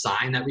we have a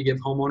sign that we give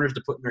homeowners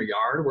to put in their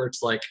yard where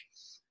it's like,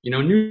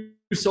 new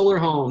solar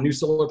home, new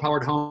solar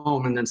powered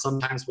home. And then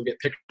sometimes we'll get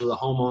pictures of the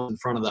homeowner in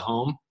front of the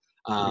home.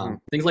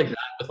 Things like that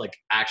with like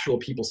actual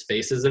people's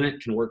faces in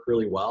it can work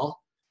really well.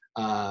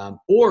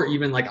 Or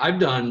even like I've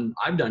done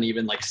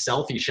even like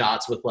selfie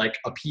shots with like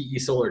a PE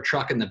solar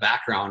truck in the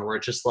background where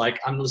it's just like,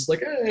 I'm just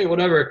like, hey,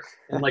 whatever.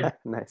 And like,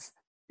 nice.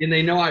 And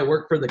they know I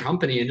work for the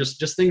company and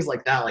just things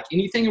like that. Like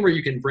anything where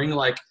you can bring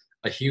like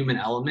a human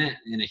element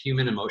and a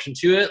human emotion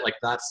to it. Like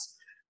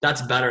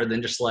that's better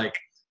than just like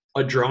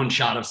a drone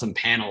shot of some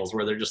panels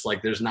where they're just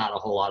like, there's not a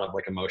whole lot of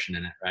like emotion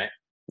in it. Right.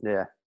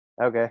 Yeah.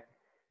 Okay.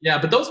 Yeah,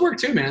 but those work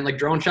too, man. Like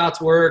drone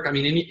shots work. I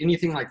mean,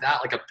 anything like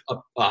that, like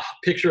a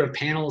picture of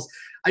panels.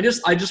 I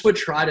just would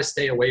try to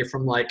stay away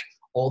from like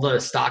all the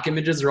stock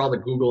images or all the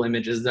Google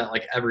images that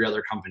like every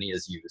other company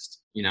has used,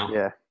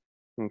 Yeah.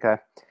 Okay.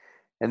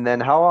 And then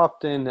how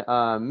often,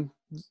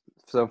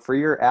 so for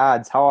your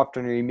ads, how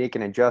often are you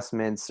making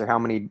adjustments, or how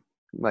many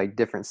like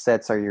different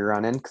sets are you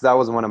running? Because that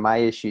was one of my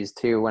issues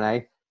too when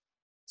I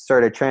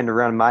started trying to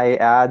run my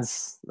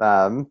ads.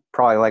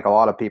 Probably like a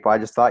lot of people, I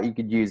just thought you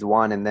could use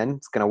one and then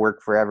it's going to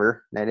work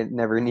forever. And I didn't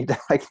never need to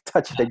like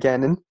touch it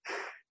again. And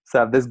so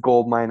have this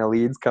gold mine of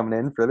leads coming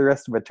in for the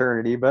rest of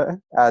eternity. But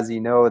as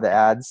you know, the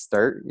ads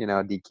start,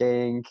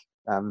 decaying.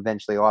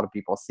 Eventually a lot of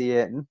people see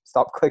it and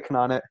stop clicking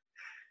on it.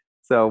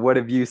 So what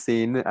have you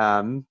seen,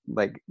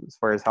 like as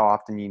far as how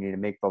often you need to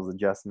make those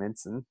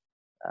adjustments and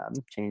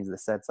change the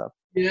sets up?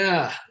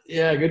 Yeah.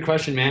 Good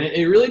question, man.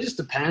 It really just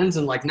depends.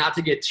 And like, not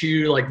to get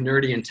too like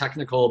nerdy and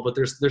technical, but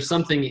there's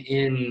something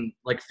in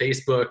like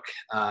Facebook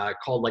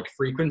called like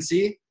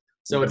frequency.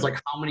 So it's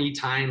like how many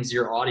times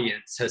your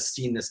audience has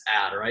seen this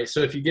ad, right?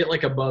 So if you get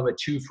like above a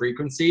 2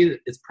 frequency,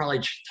 it's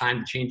probably time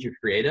to change your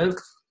creative.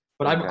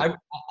 But I've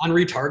on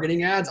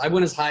retargeting ads, I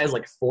went as high as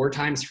like 4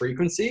 times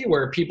frequency,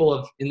 where people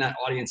have in that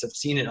audience have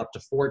seen it up to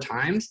 4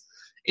 times.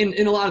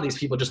 In a lot of these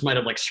people just might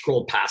have like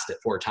scrolled past it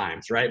 4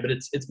 times, right? But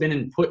it's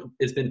been put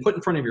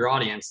in front of your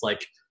audience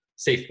like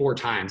say 4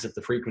 times if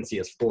the frequency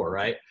is 4,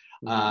 right?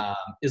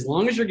 As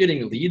long as you're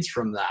getting leads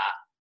from that,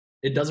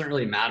 it doesn't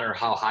really matter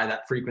how high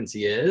that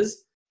frequency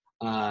is,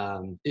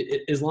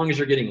 as long as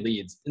you're getting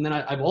leads. And then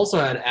I've also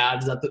had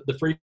ads that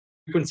the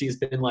frequency has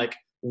been like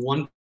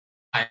 1,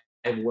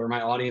 where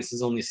my audience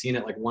has only seen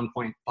it like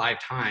 1.5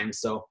 times.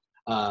 So,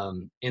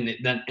 and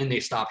they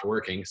stopped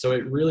working. So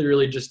it really,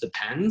 really just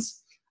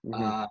depends. What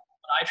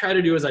I try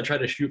to do is I try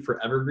to shoot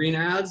for evergreen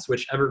ads,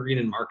 which evergreen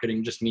in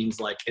marketing just means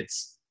like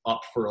it's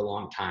up for a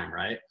long time,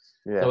 right?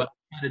 So what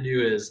I try to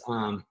do is,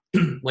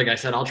 like I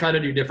said, I'll try to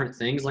do different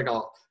things. Like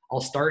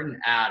I'll start an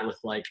ad with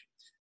like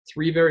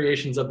 3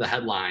 variations of the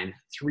headline,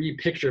 3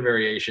 picture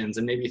variations,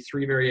 and maybe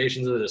 3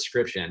 variations of the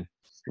description.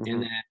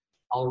 And then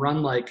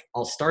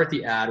I'll start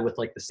the ad with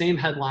like the same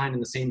headline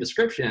and the same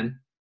description,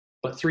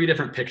 but 3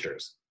 different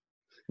pictures.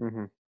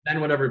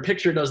 Then whatever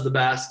picture does the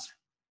best,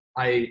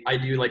 I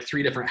do like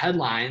 3 different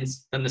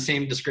headlines, then the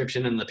same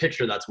description and the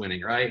picture that's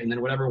winning, right? And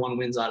then whatever one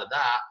wins out of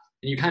that,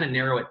 and you kind of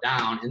narrow it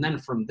down. And then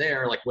from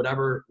there, like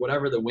whatever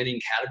the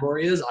winning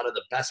category is out of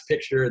the best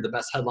picture, the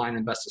best headline,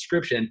 and best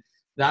description,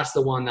 that's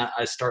the one that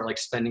I start like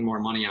spending more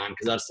money on,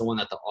 because that's the one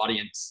that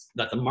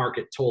the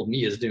market told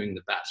me is doing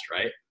the best,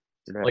 right?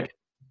 Like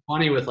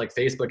funny with like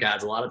Facebook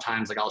ads, a lot of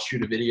times like I'll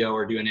shoot a video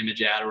or do an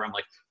image ad where I'm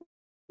like,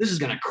 this is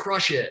gonna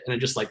crush it, and it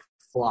just like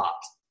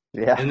flops.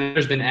 And then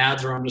there's been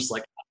ads where I'm just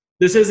like,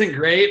 this isn't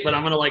great, but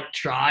I'm gonna like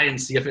try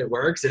and see if it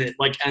works, and it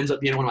like ends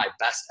up being one of my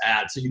best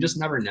ads. So you just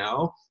never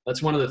know.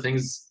 That's one of the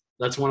things.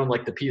 That's one of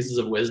like the pieces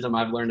of wisdom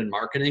I've learned in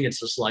marketing. It's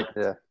just like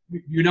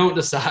you don't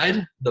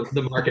decide,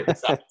 the market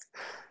decides.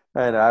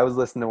 I know. I was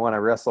listening to one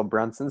of Russell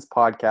Brunson's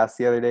podcasts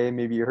the other day.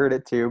 Maybe you heard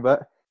it too,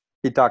 but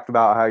he talked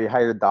about how he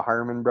hired the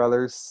Harmon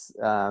brothers,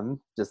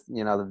 just,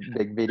 the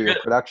big video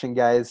production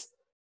guys.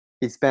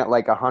 He spent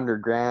like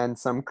 $100,000,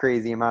 some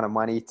crazy amount of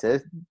money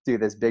to do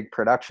this big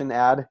production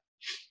ad.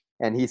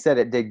 And he said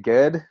it did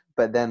good,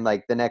 but then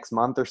like the next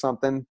month or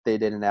something, they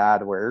did an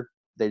ad where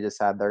they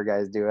just had their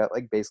guys do it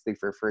like basically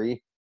for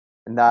free.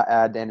 And that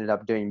ad ended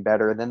up doing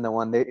better than the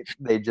one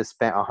they just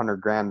spent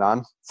 $100,000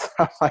 on. So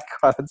I'm like,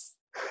 God, it's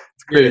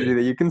crazy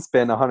that you can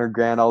spend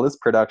 $100,000 all this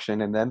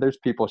production, and then there's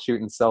people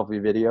shooting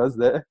selfie videos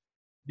that.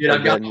 Dude,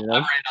 I've got to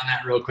elaborate on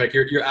that real quick.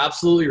 You're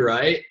absolutely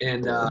right.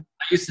 And I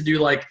used to do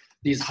like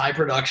these high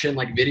production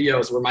like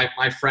videos where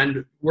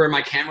where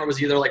my camera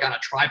was either like on a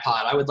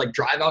tripod. I would like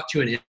drive out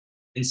to an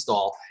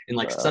install and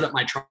like set up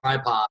my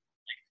tripod,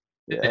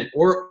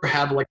 or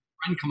have like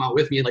a friend come out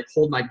with me and like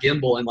hold my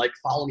gimbal and like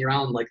follow me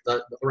around like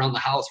around the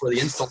house where the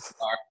installs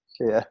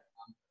are.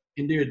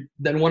 And dude,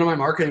 then one of my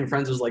marketing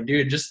friends was like,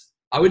 dude,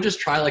 I would just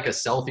try like a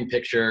selfie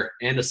picture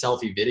and a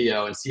selfie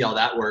video and see how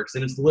that works.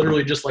 And it's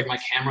literally just like my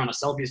camera on a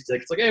selfie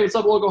stick. It's like, hey, what's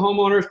up, local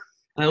homeowners?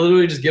 And I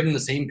literally just give them the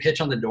same pitch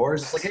on the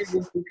doors. It's like, hey,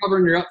 we're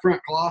covering your upfront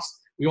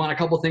costs. We want a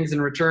couple things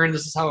in return.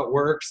 This is how it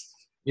works.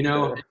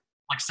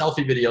 Like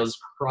selfie videos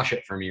crush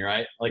it for me,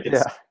 right? Like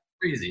it's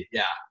crazy.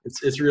 Yeah,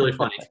 it's really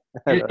funny.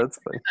 That's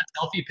funny.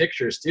 Selfie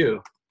pictures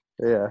too.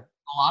 Yeah.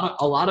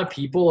 A lot of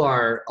people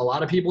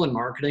in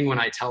marketing, when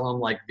I tell them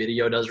like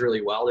video does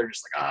really well, they're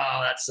just like,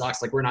 oh, that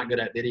sucks. Like we're not good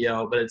at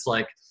video. But it's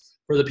like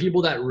for the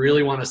people that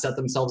really want to set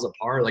themselves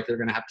apart, like they're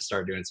going to have to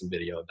start doing some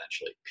video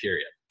eventually,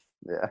 period.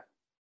 Yeah.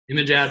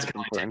 Image ads can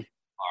only take you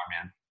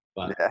far, man.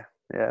 But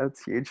yeah,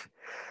 that's huge.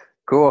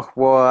 Cool.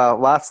 Well,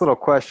 last little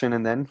question,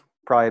 and then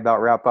probably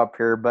about wrap up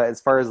here. But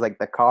as far as like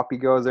the copy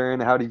goes, Aaron,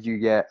 how did you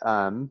get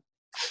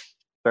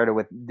started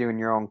with doing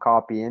your own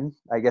copy? And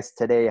I guess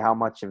today, how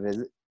much of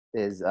it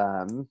is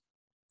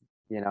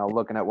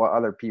looking at what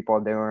other people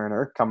are doing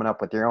or coming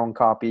up with your own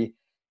copy?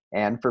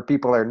 And for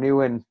people that are new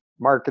in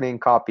marketing,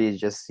 copy is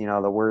just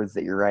the words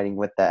that you're writing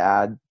with the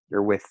ad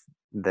or with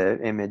the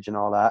image and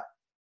all that.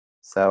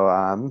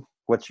 So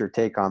what's your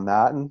take on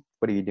that, and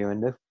what are you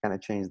doing to kind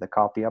of change the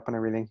copy up and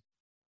everything?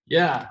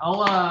 Yeah,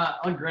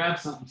 I'll grab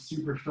something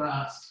super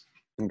fast.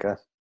 Okay.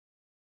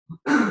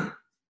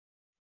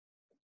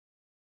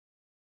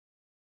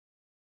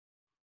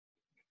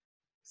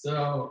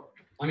 So,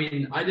 I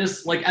mean, I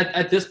just like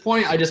at this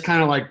point, I just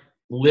kind of like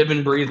live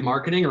and breathe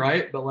marketing,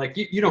 right? But like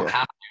you don't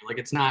have to. Like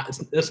it's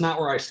not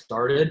where I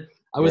started.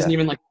 I wasn't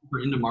even like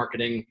super into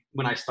marketing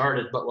when I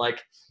started. But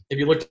like if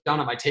you look down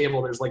at my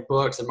table, there's like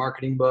books and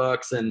marketing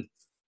books, and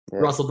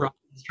Russell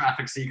Brunson's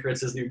Traffic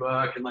Secrets, his new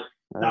book, and like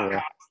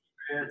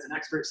Secrets and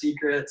Expert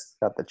Secrets.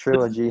 Got the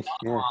trilogy.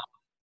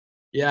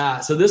 Yeah.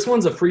 So this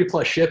one's a free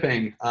plus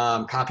shipping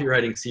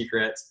copywriting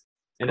secrets,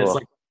 and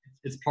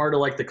it's part of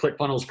like the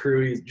ClickFunnels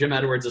crew. Jim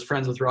Edwards is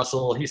friends with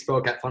Russell. He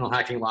spoke at Funnel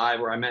Hacking Live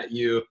where I met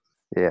you.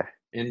 Yeah.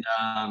 And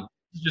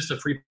it's just a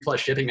free plus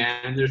shipping, man.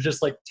 And there's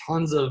just like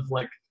tons of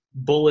like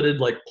bulleted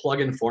like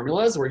plug-in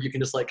formulas where you can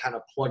just like kind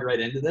of plug right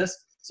into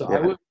this.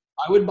 So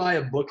I would buy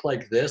a book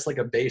like this, like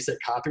a basic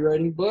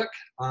copywriting book,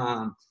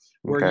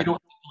 where you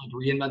don't have to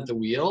like reinvent the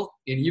wheel,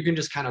 and you can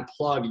just kind of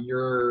plug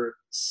your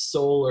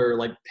solar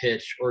like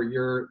pitch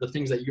or the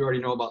things that you already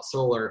know about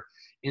solar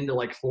into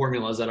like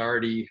formulas that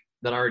already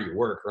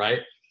work, right?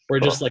 Or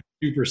just like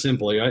super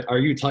simple. Are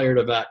you tired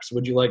of X?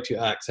 Would you like to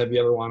X? Have you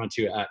ever wanted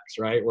to X?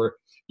 Right? Where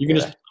you can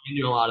just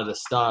do a lot of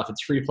this stuff.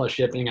 It's free plus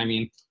shipping. I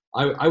mean,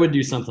 I would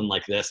do something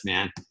like this,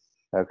 man.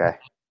 Okay.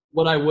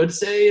 What I would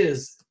say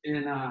is,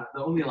 the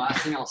only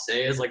last thing I'll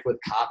say is like with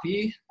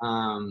copy,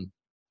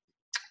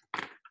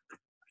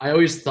 I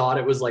always thought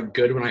it was like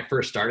good when I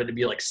first started to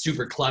be like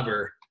super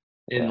clever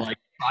and like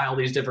try all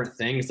these different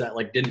things that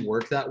like didn't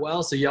work that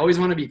well. So you always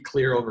want to be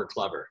clear over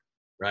clever,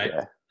 right?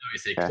 Yeah. You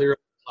say clear over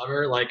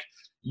clever. Like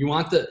you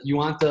want the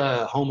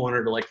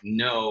homeowner to like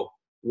know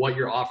what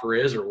your offer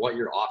is or what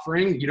you're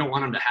offering. You don't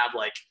want them to have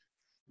like,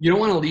 you don't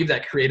want to leave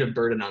that creative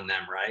burden on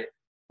them, right?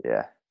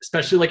 Yeah.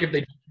 Especially like if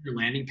they do your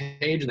landing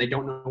page and they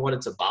don't know what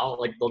it's about,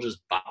 like they'll just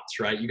bounce,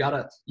 right? You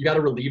gotta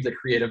relieve the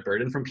creative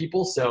burden from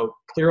people. So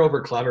clear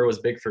over clever was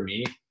big for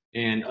me.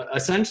 And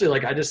essentially,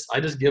 like I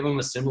just give them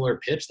a similar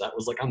pitch that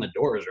was like on the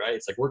doors, right?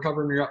 It's like, we're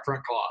covering your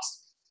upfront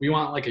costs. We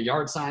want like a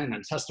yard sign and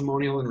a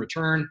testimonial in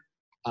return.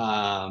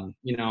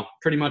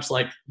 Pretty much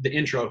like the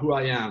intro, who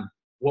I am,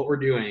 what we're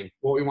doing,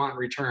 what we want in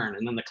return,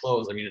 and then the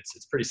close. I mean,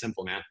 it's pretty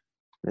simple, man.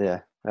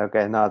 Yeah.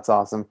 Okay. No, it's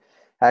awesome.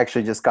 I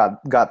actually just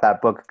got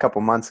that book a couple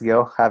months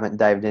ago. Haven't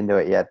dived into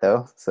it yet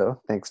though. So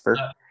thanks for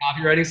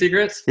copywriting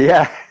secrets.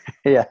 Yeah.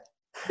 Yeah.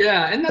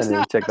 Yeah. And that's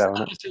not just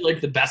like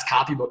the best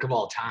copybook of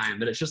all time,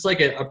 but it's just like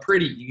a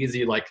pretty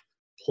easy, like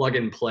plug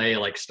and play,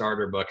 like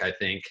starter book, I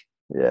think.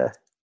 Yeah.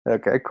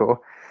 Okay,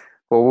 cool.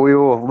 Well, we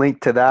will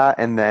link to that.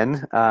 And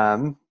then,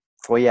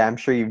 well, yeah, I'm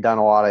sure you've done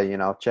a lot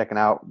of, checking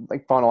out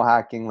like funnel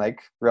hacking, like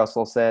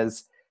Russell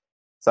says.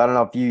 So I don't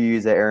know if you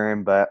use it,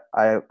 Aaron, but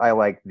I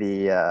like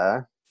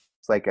the,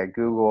 it's like a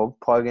Google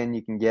plugin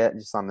you can get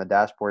just on the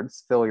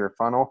dashboards, fill your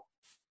funnel.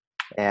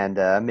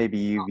 And maybe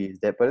you've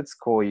used it, but it's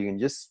cool. You can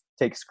just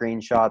take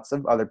screenshots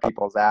of other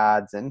people's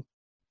ads. And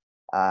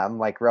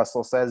like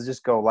Russell says,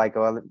 just go like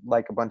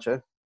a bunch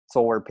of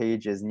solar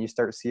pages and you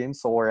start seeing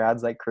solar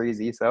ads like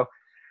crazy. So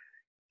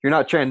you're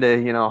not trying to,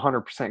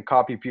 100%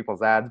 copy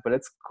people's ads, but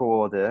it's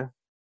cool to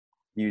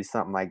use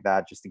something like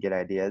that just to get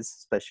ideas,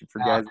 especially for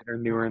guys that are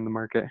newer in the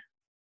market.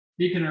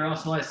 Speaking of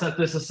Russell, I set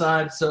this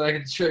aside so I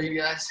can show you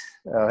guys.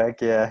 Oh,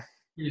 heck yeah.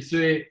 Pretty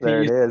sweet.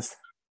 There it is.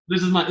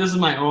 This is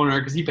my owner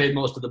because he paid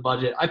most of the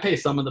budget. I pay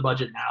some of the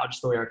budget now,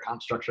 just the way our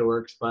comp structure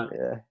works, but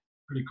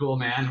pretty cool,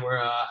 man.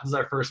 This is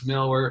our first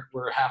mill.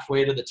 We're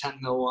halfway to the 10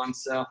 mil one,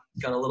 so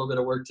got a little bit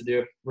of work to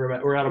do. We're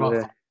at about 5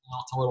 mil.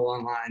 It's a little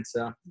online,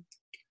 so.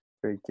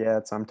 Great. Yeah,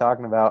 that's what I'm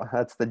talking about.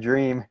 That's the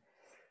dream.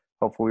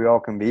 Hopefully we all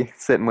can be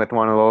sitting with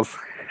one of those.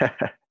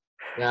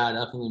 Yeah,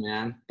 definitely,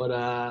 man.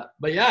 But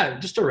yeah,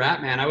 just to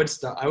wrap, man, I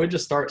would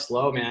just start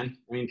slow, man.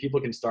 I mean, people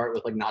can start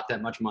with like not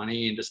that much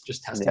money and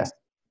just testing. Yeah.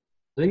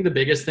 I think the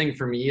biggest thing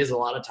for me is a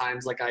lot of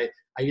times like I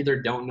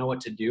either don't know what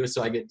to do,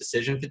 so I get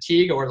decision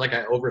fatigue, or like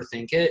I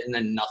overthink it and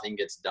then nothing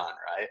gets done,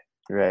 right?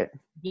 Right.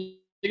 The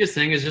biggest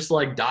thing is just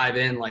like dive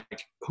in,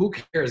 like who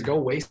cares? Go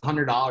waste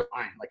 $100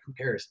 online. Like who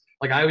cares?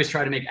 Like I always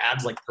try to make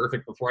ads like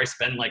perfect before I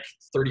spend like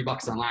 $30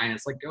 online.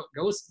 It's like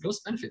go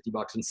spend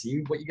 $50 and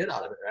see what you get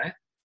out of it, right?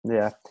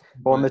 Yeah.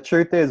 Well, and the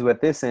truth is with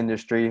this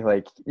industry,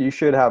 like you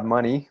should have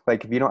money.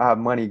 Like if you don't have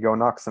money, go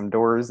knock some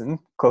doors and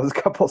close a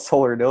couple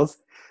solar deals.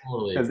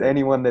 Because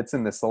anyone that's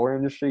in the solar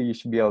industry, you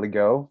should be able to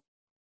go,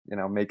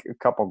 make a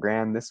couple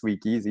grand this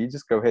week easy.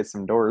 Just go hit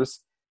some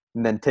doors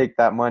and then take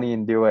that money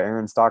and do what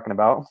Aaron's talking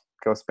about.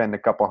 Go spend a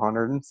couple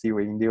hundred and see what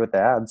you can do with the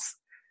ads.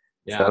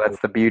 Yeah. So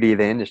that's the beauty of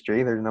the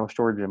industry. There's no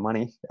shortage of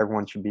money.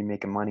 Everyone should be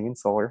making money in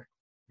solar.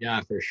 Yeah,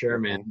 for sure,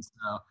 man.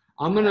 So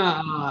I'm going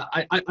to,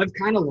 I've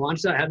kind of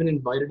launched that. I haven't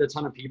invited a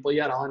ton of people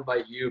yet. I'll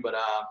invite you, but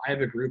I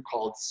have a group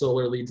called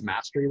Solar Leads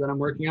Mastery that I'm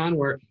working on,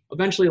 where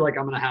eventually like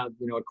I'm going to have,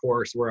 a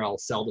course where I'll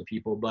sell to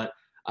people. But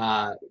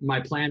my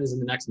plan is in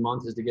the next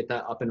month is to get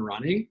that up and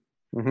running.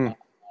 Mm-hmm.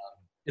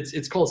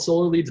 It's called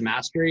Solar Leads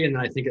Mastery. And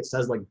then I think it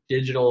says like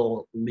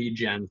digital lead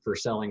gen for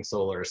selling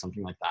solar or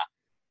something like that.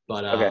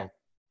 But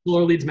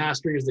Solar Leads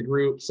Mastery is the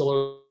group.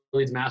 Solar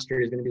Leads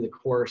Mastery is going to be the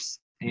course.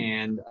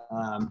 And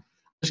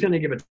just going to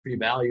give it free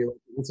value.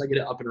 Once I get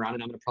it up and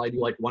running, I'm going to probably do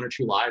like 1 or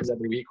 2 lives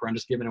every week where I'm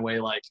just giving away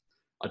like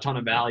a ton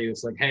of value.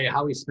 It's like, hey,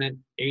 how we spent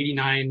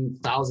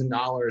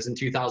 $89,000 in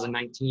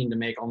 2019 to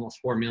make almost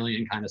 4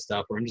 million kind of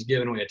stuff, where I'm just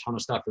giving away a ton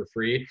of stuff for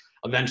free.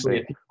 Eventually,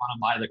 if people want to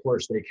buy the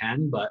course, they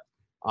can, but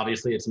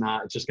obviously it's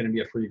just going to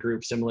be a free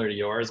group similar to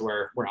yours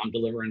where I'm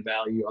delivering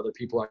value, other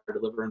people are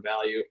delivering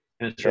value,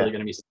 and it's really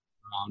going to be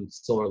around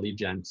solar lead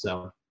gen.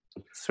 So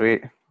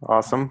sweet.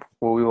 Awesome.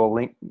 Well,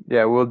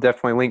 we'll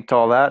definitely link to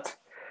all that.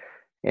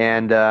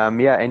 And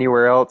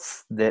anywhere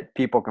else that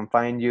people can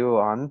find you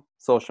on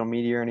social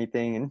media or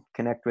anything and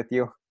connect with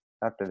you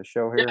after the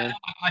show here? Yeah,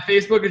 my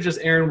Facebook is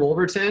just Aaron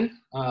Wolverton.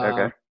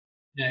 Okay.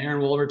 Yeah,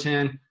 Aaron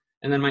Wolverton.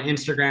 And then my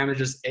Instagram is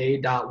just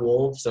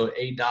a.wolve, so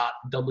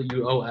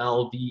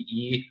a.wolve.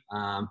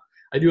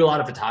 I do a lot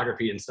of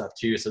photography and stuff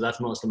too. So that's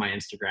most of my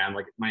Instagram.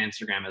 Like my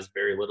Instagram has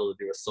very little to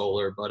do with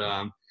solar, but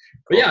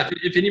yeah,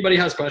 if anybody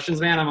has questions,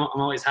 man, I'm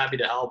always happy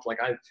to help. Like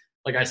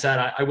I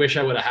said, I wish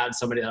I would have had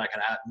somebody that I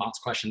could bounce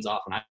questions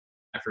off when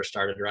I first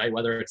started, right?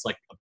 Whether it's like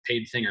a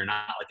paid thing or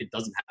not, like it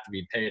doesn't have to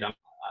be paid.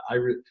 I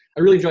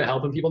really enjoy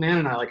helping people, man.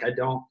 And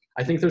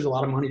I think there's a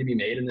lot of money to be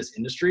made in this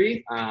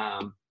industry.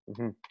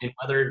 And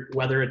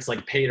whether it's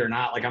like paid or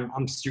not, like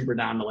I'm super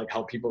down to like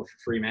help people for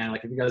free, man.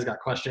 Like if you guys got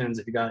questions,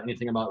 if you got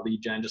anything about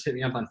lead gen, just hit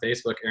me up on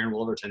Facebook, Aaron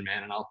Wolverton,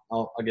 man. And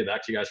I'll get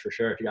back to you guys for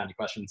sure if you got any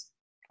questions.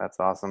 That's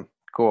awesome.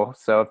 Cool.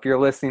 So if you're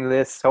listening to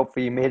this,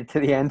 hopefully you made it to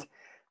the end,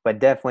 but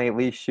definitely at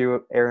least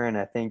shoot Aaron.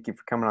 I thank you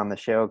for coming on the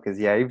show. Cause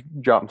yeah, you've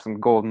dropped some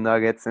golden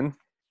nuggets, and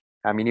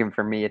I mean, even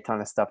for me, a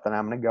ton of stuff that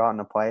I'm going to go out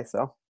and apply.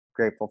 So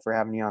grateful for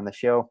having you on the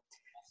show.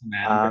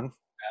 Man,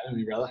 having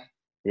me, brother.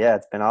 Yeah,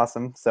 it's been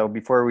awesome. So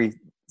before we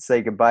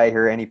say goodbye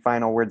here, any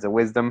final words of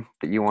wisdom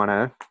that you want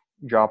to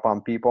drop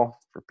on people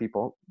for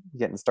people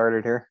getting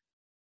started here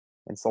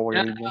in solar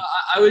lead gen?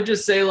 I would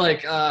just say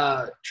like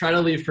try to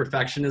leave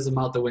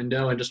perfectionism out the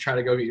window and just try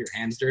to go get your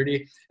hands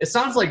dirty. It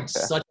sounds like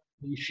such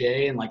a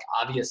cliche and like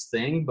obvious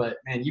thing, but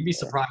man, you'd be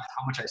surprised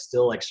how much I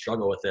still like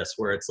struggle with this,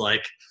 where it's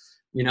like,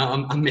 you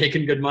know, I'm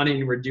making good money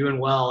and we're doing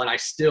well, and I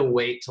still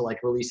wait to like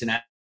release an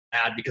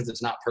ad because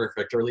it's not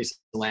perfect, or release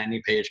a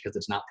landing page because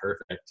it's not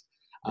perfect.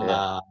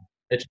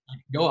 It's like,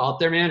 go out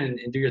there, man,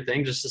 and do your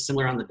thing. Just as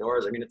similar on the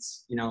doors. I mean,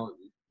 it's, you know,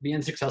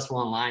 being successful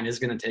online is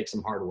going to take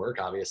some hard work,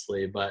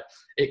 obviously, but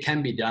it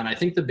can be done. I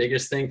think the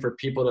biggest thing for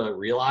people to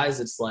realize,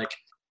 it's like,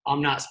 I'm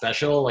not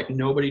special. Like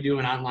nobody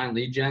doing online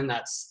lead gen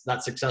that's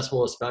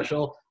successful is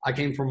special. I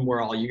came from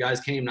where all you guys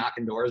came,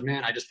 knocking doors,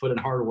 man. I just put in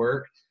hard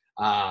work.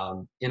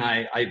 And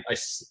I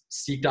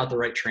seeked out the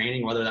right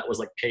training, whether that was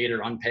like paid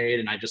or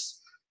unpaid. And I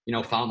just, you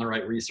know, found the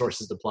right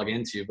resources to plug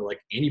into. But like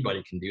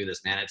anybody can do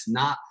this, man.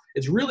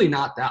 It's really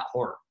not that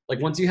hard. Like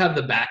once you have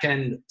the back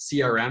end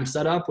CRM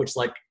set up, which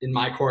like in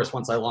my course,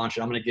 once I launch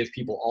it, I'm going to give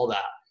people all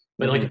that.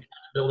 But like if you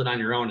build it on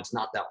your own, it's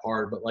not that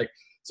hard. But like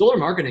solar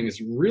marketing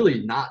is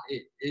really not,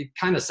 it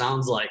kind of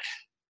sounds like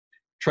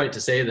trite to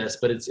say this,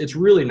 but it's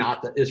really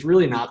not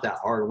that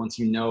hard once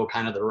you know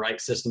kind of the right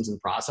systems and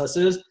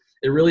processes.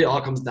 It really all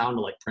comes down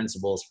to like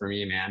principles for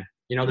me, man.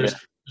 You know, there's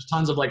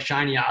tons of like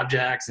shiny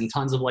objects and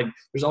tons of like,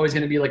 there's always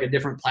going to be like a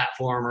different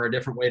platform or a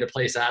different way to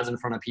place ads in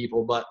front of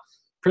people, but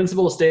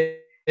principles stay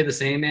the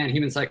same, man.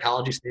 Human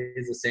psychology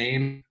stays the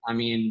same. I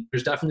mean,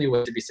 there's definitely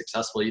ways to be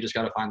successful. You just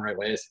got to find the right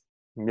ways.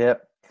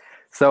 Yep.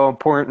 So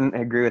important. I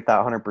agree with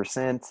that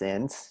 100%.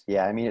 And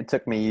yeah, I mean, it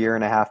took me a year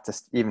and a half to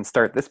even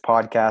start this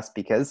podcast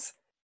because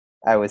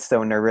I was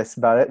so nervous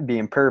about it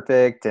being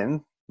perfect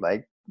and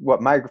like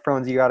what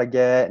microphones you got to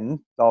get and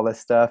all this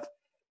stuff.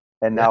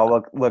 And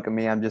now look at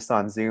me. I'm just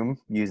on Zoom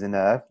using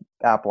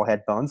Apple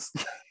headphones.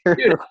 Dude,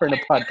 recording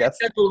a podcast.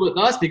 I with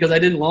us because I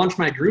didn't launch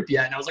my group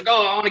yet. And I was like,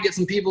 I want to get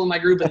some people in my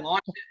group and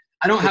launch it.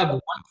 I don't have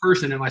one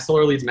person in my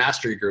Solar Leads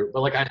Mastery group,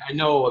 but like I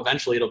know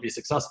eventually it'll be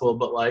successful.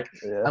 But like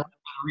I want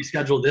to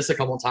reschedule this a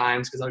couple of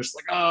times because I was just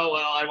like,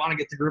 I want to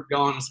get the group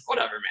going. I was like,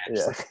 whatever, man.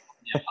 Just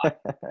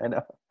I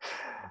know.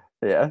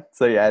 Yeah.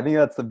 So yeah, I think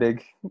that's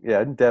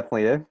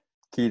definitely a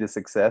key to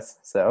success.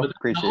 So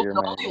appreciate your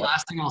mind. The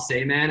last thing I'll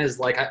say, man, is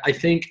like I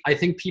think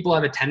people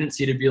have a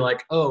tendency to be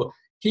like, oh,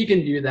 he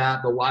can do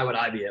that, but why would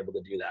I be able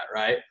to do that,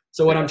 right?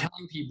 So what I'm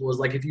telling people is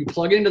like, if you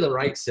plug into the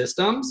right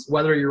systems,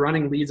 whether you're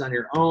running leads on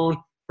your own,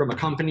 from a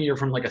company, or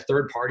from like a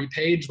third party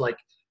page, like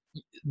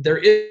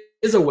there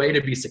is a way to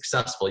be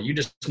successful. You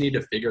just need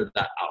to figure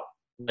that out.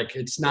 Like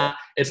it's not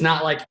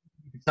like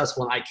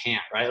successful and I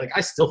can't, right? Like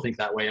I still think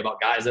that way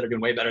about guys that have been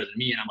way better than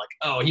me, and I'm like,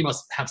 oh, he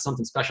must have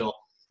something special.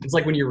 It's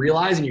like when you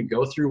realize and you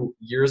go through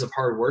years of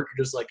hard work,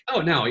 you're just like, oh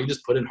no, you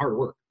just put in hard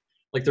work.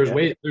 Like there's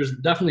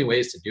definitely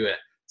ways to do it.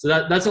 So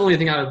that's the only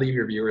thing I would leave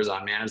your viewers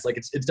on, man. It's like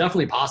it's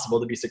definitely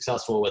possible to be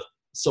successful with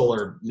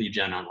solar lead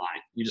gen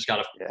online. You just got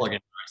to plug in the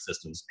right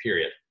systems,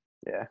 period.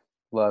 Yeah.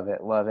 Love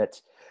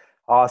it.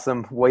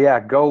 Awesome. Well, yeah,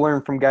 go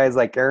learn from guys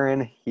like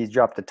Aaron. He's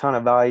dropped a ton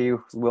of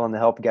value. He's willing to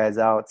help guys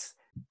out.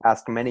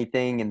 Ask him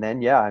anything. And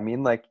then, I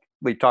mean, like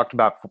we talked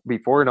about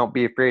before, don't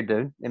be afraid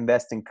to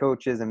invest in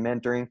coaches and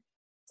mentoring.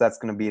 That's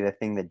going to be the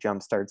thing that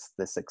jumpstarts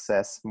the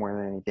success more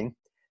than anything.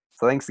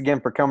 So thanks again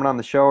for coming on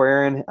the show,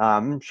 Aaron.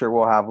 I'm sure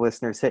we'll have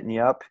listeners hitting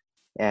you up,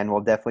 and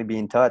we'll definitely be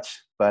in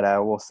touch. But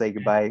we'll say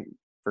goodbye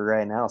for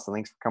right now. So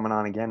thanks for coming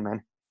on again,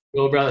 man.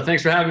 Cool, brother.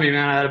 Thanks for having me,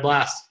 man. I had a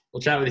blast.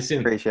 We'll chat with you soon.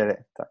 Appreciate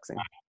it. Talk soon.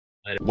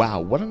 Later. Wow,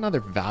 what another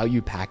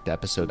value-packed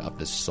episode of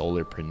the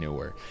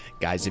Solarpreneur.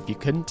 Guys, if you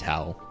couldn't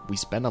tell, we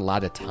spend a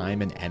lot of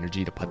time and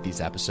energy to put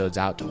these episodes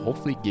out to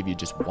hopefully give you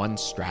just one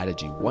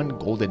strategy, one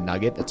golden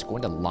nugget that's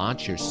going to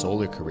launch your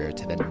solar career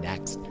to the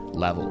next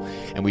level.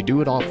 And we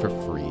do it all for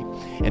free.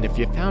 And if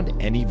you found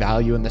any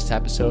value in this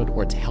episode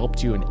or it's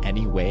helped you in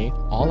any way,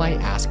 all I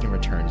ask in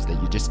return is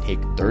that you just take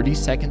 30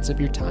 seconds of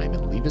your time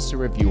and leave us a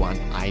review on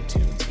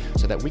iTunes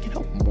so that we can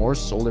help more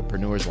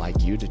solarpreneurs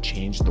like you to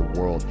change the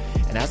world.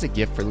 And as a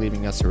gift for leaving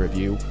leaving us a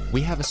review,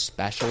 we have a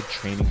special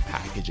training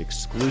package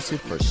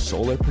exclusive for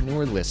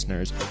Solarpreneur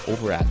listeners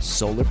over at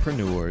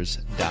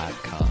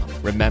solarpreneurs.com.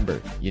 Remember,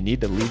 you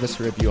need to leave us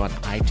a review on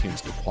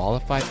iTunes to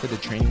qualify for the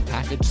training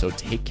package, so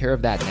take care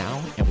of that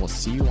now, and we'll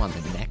see you on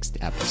the next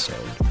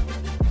episode.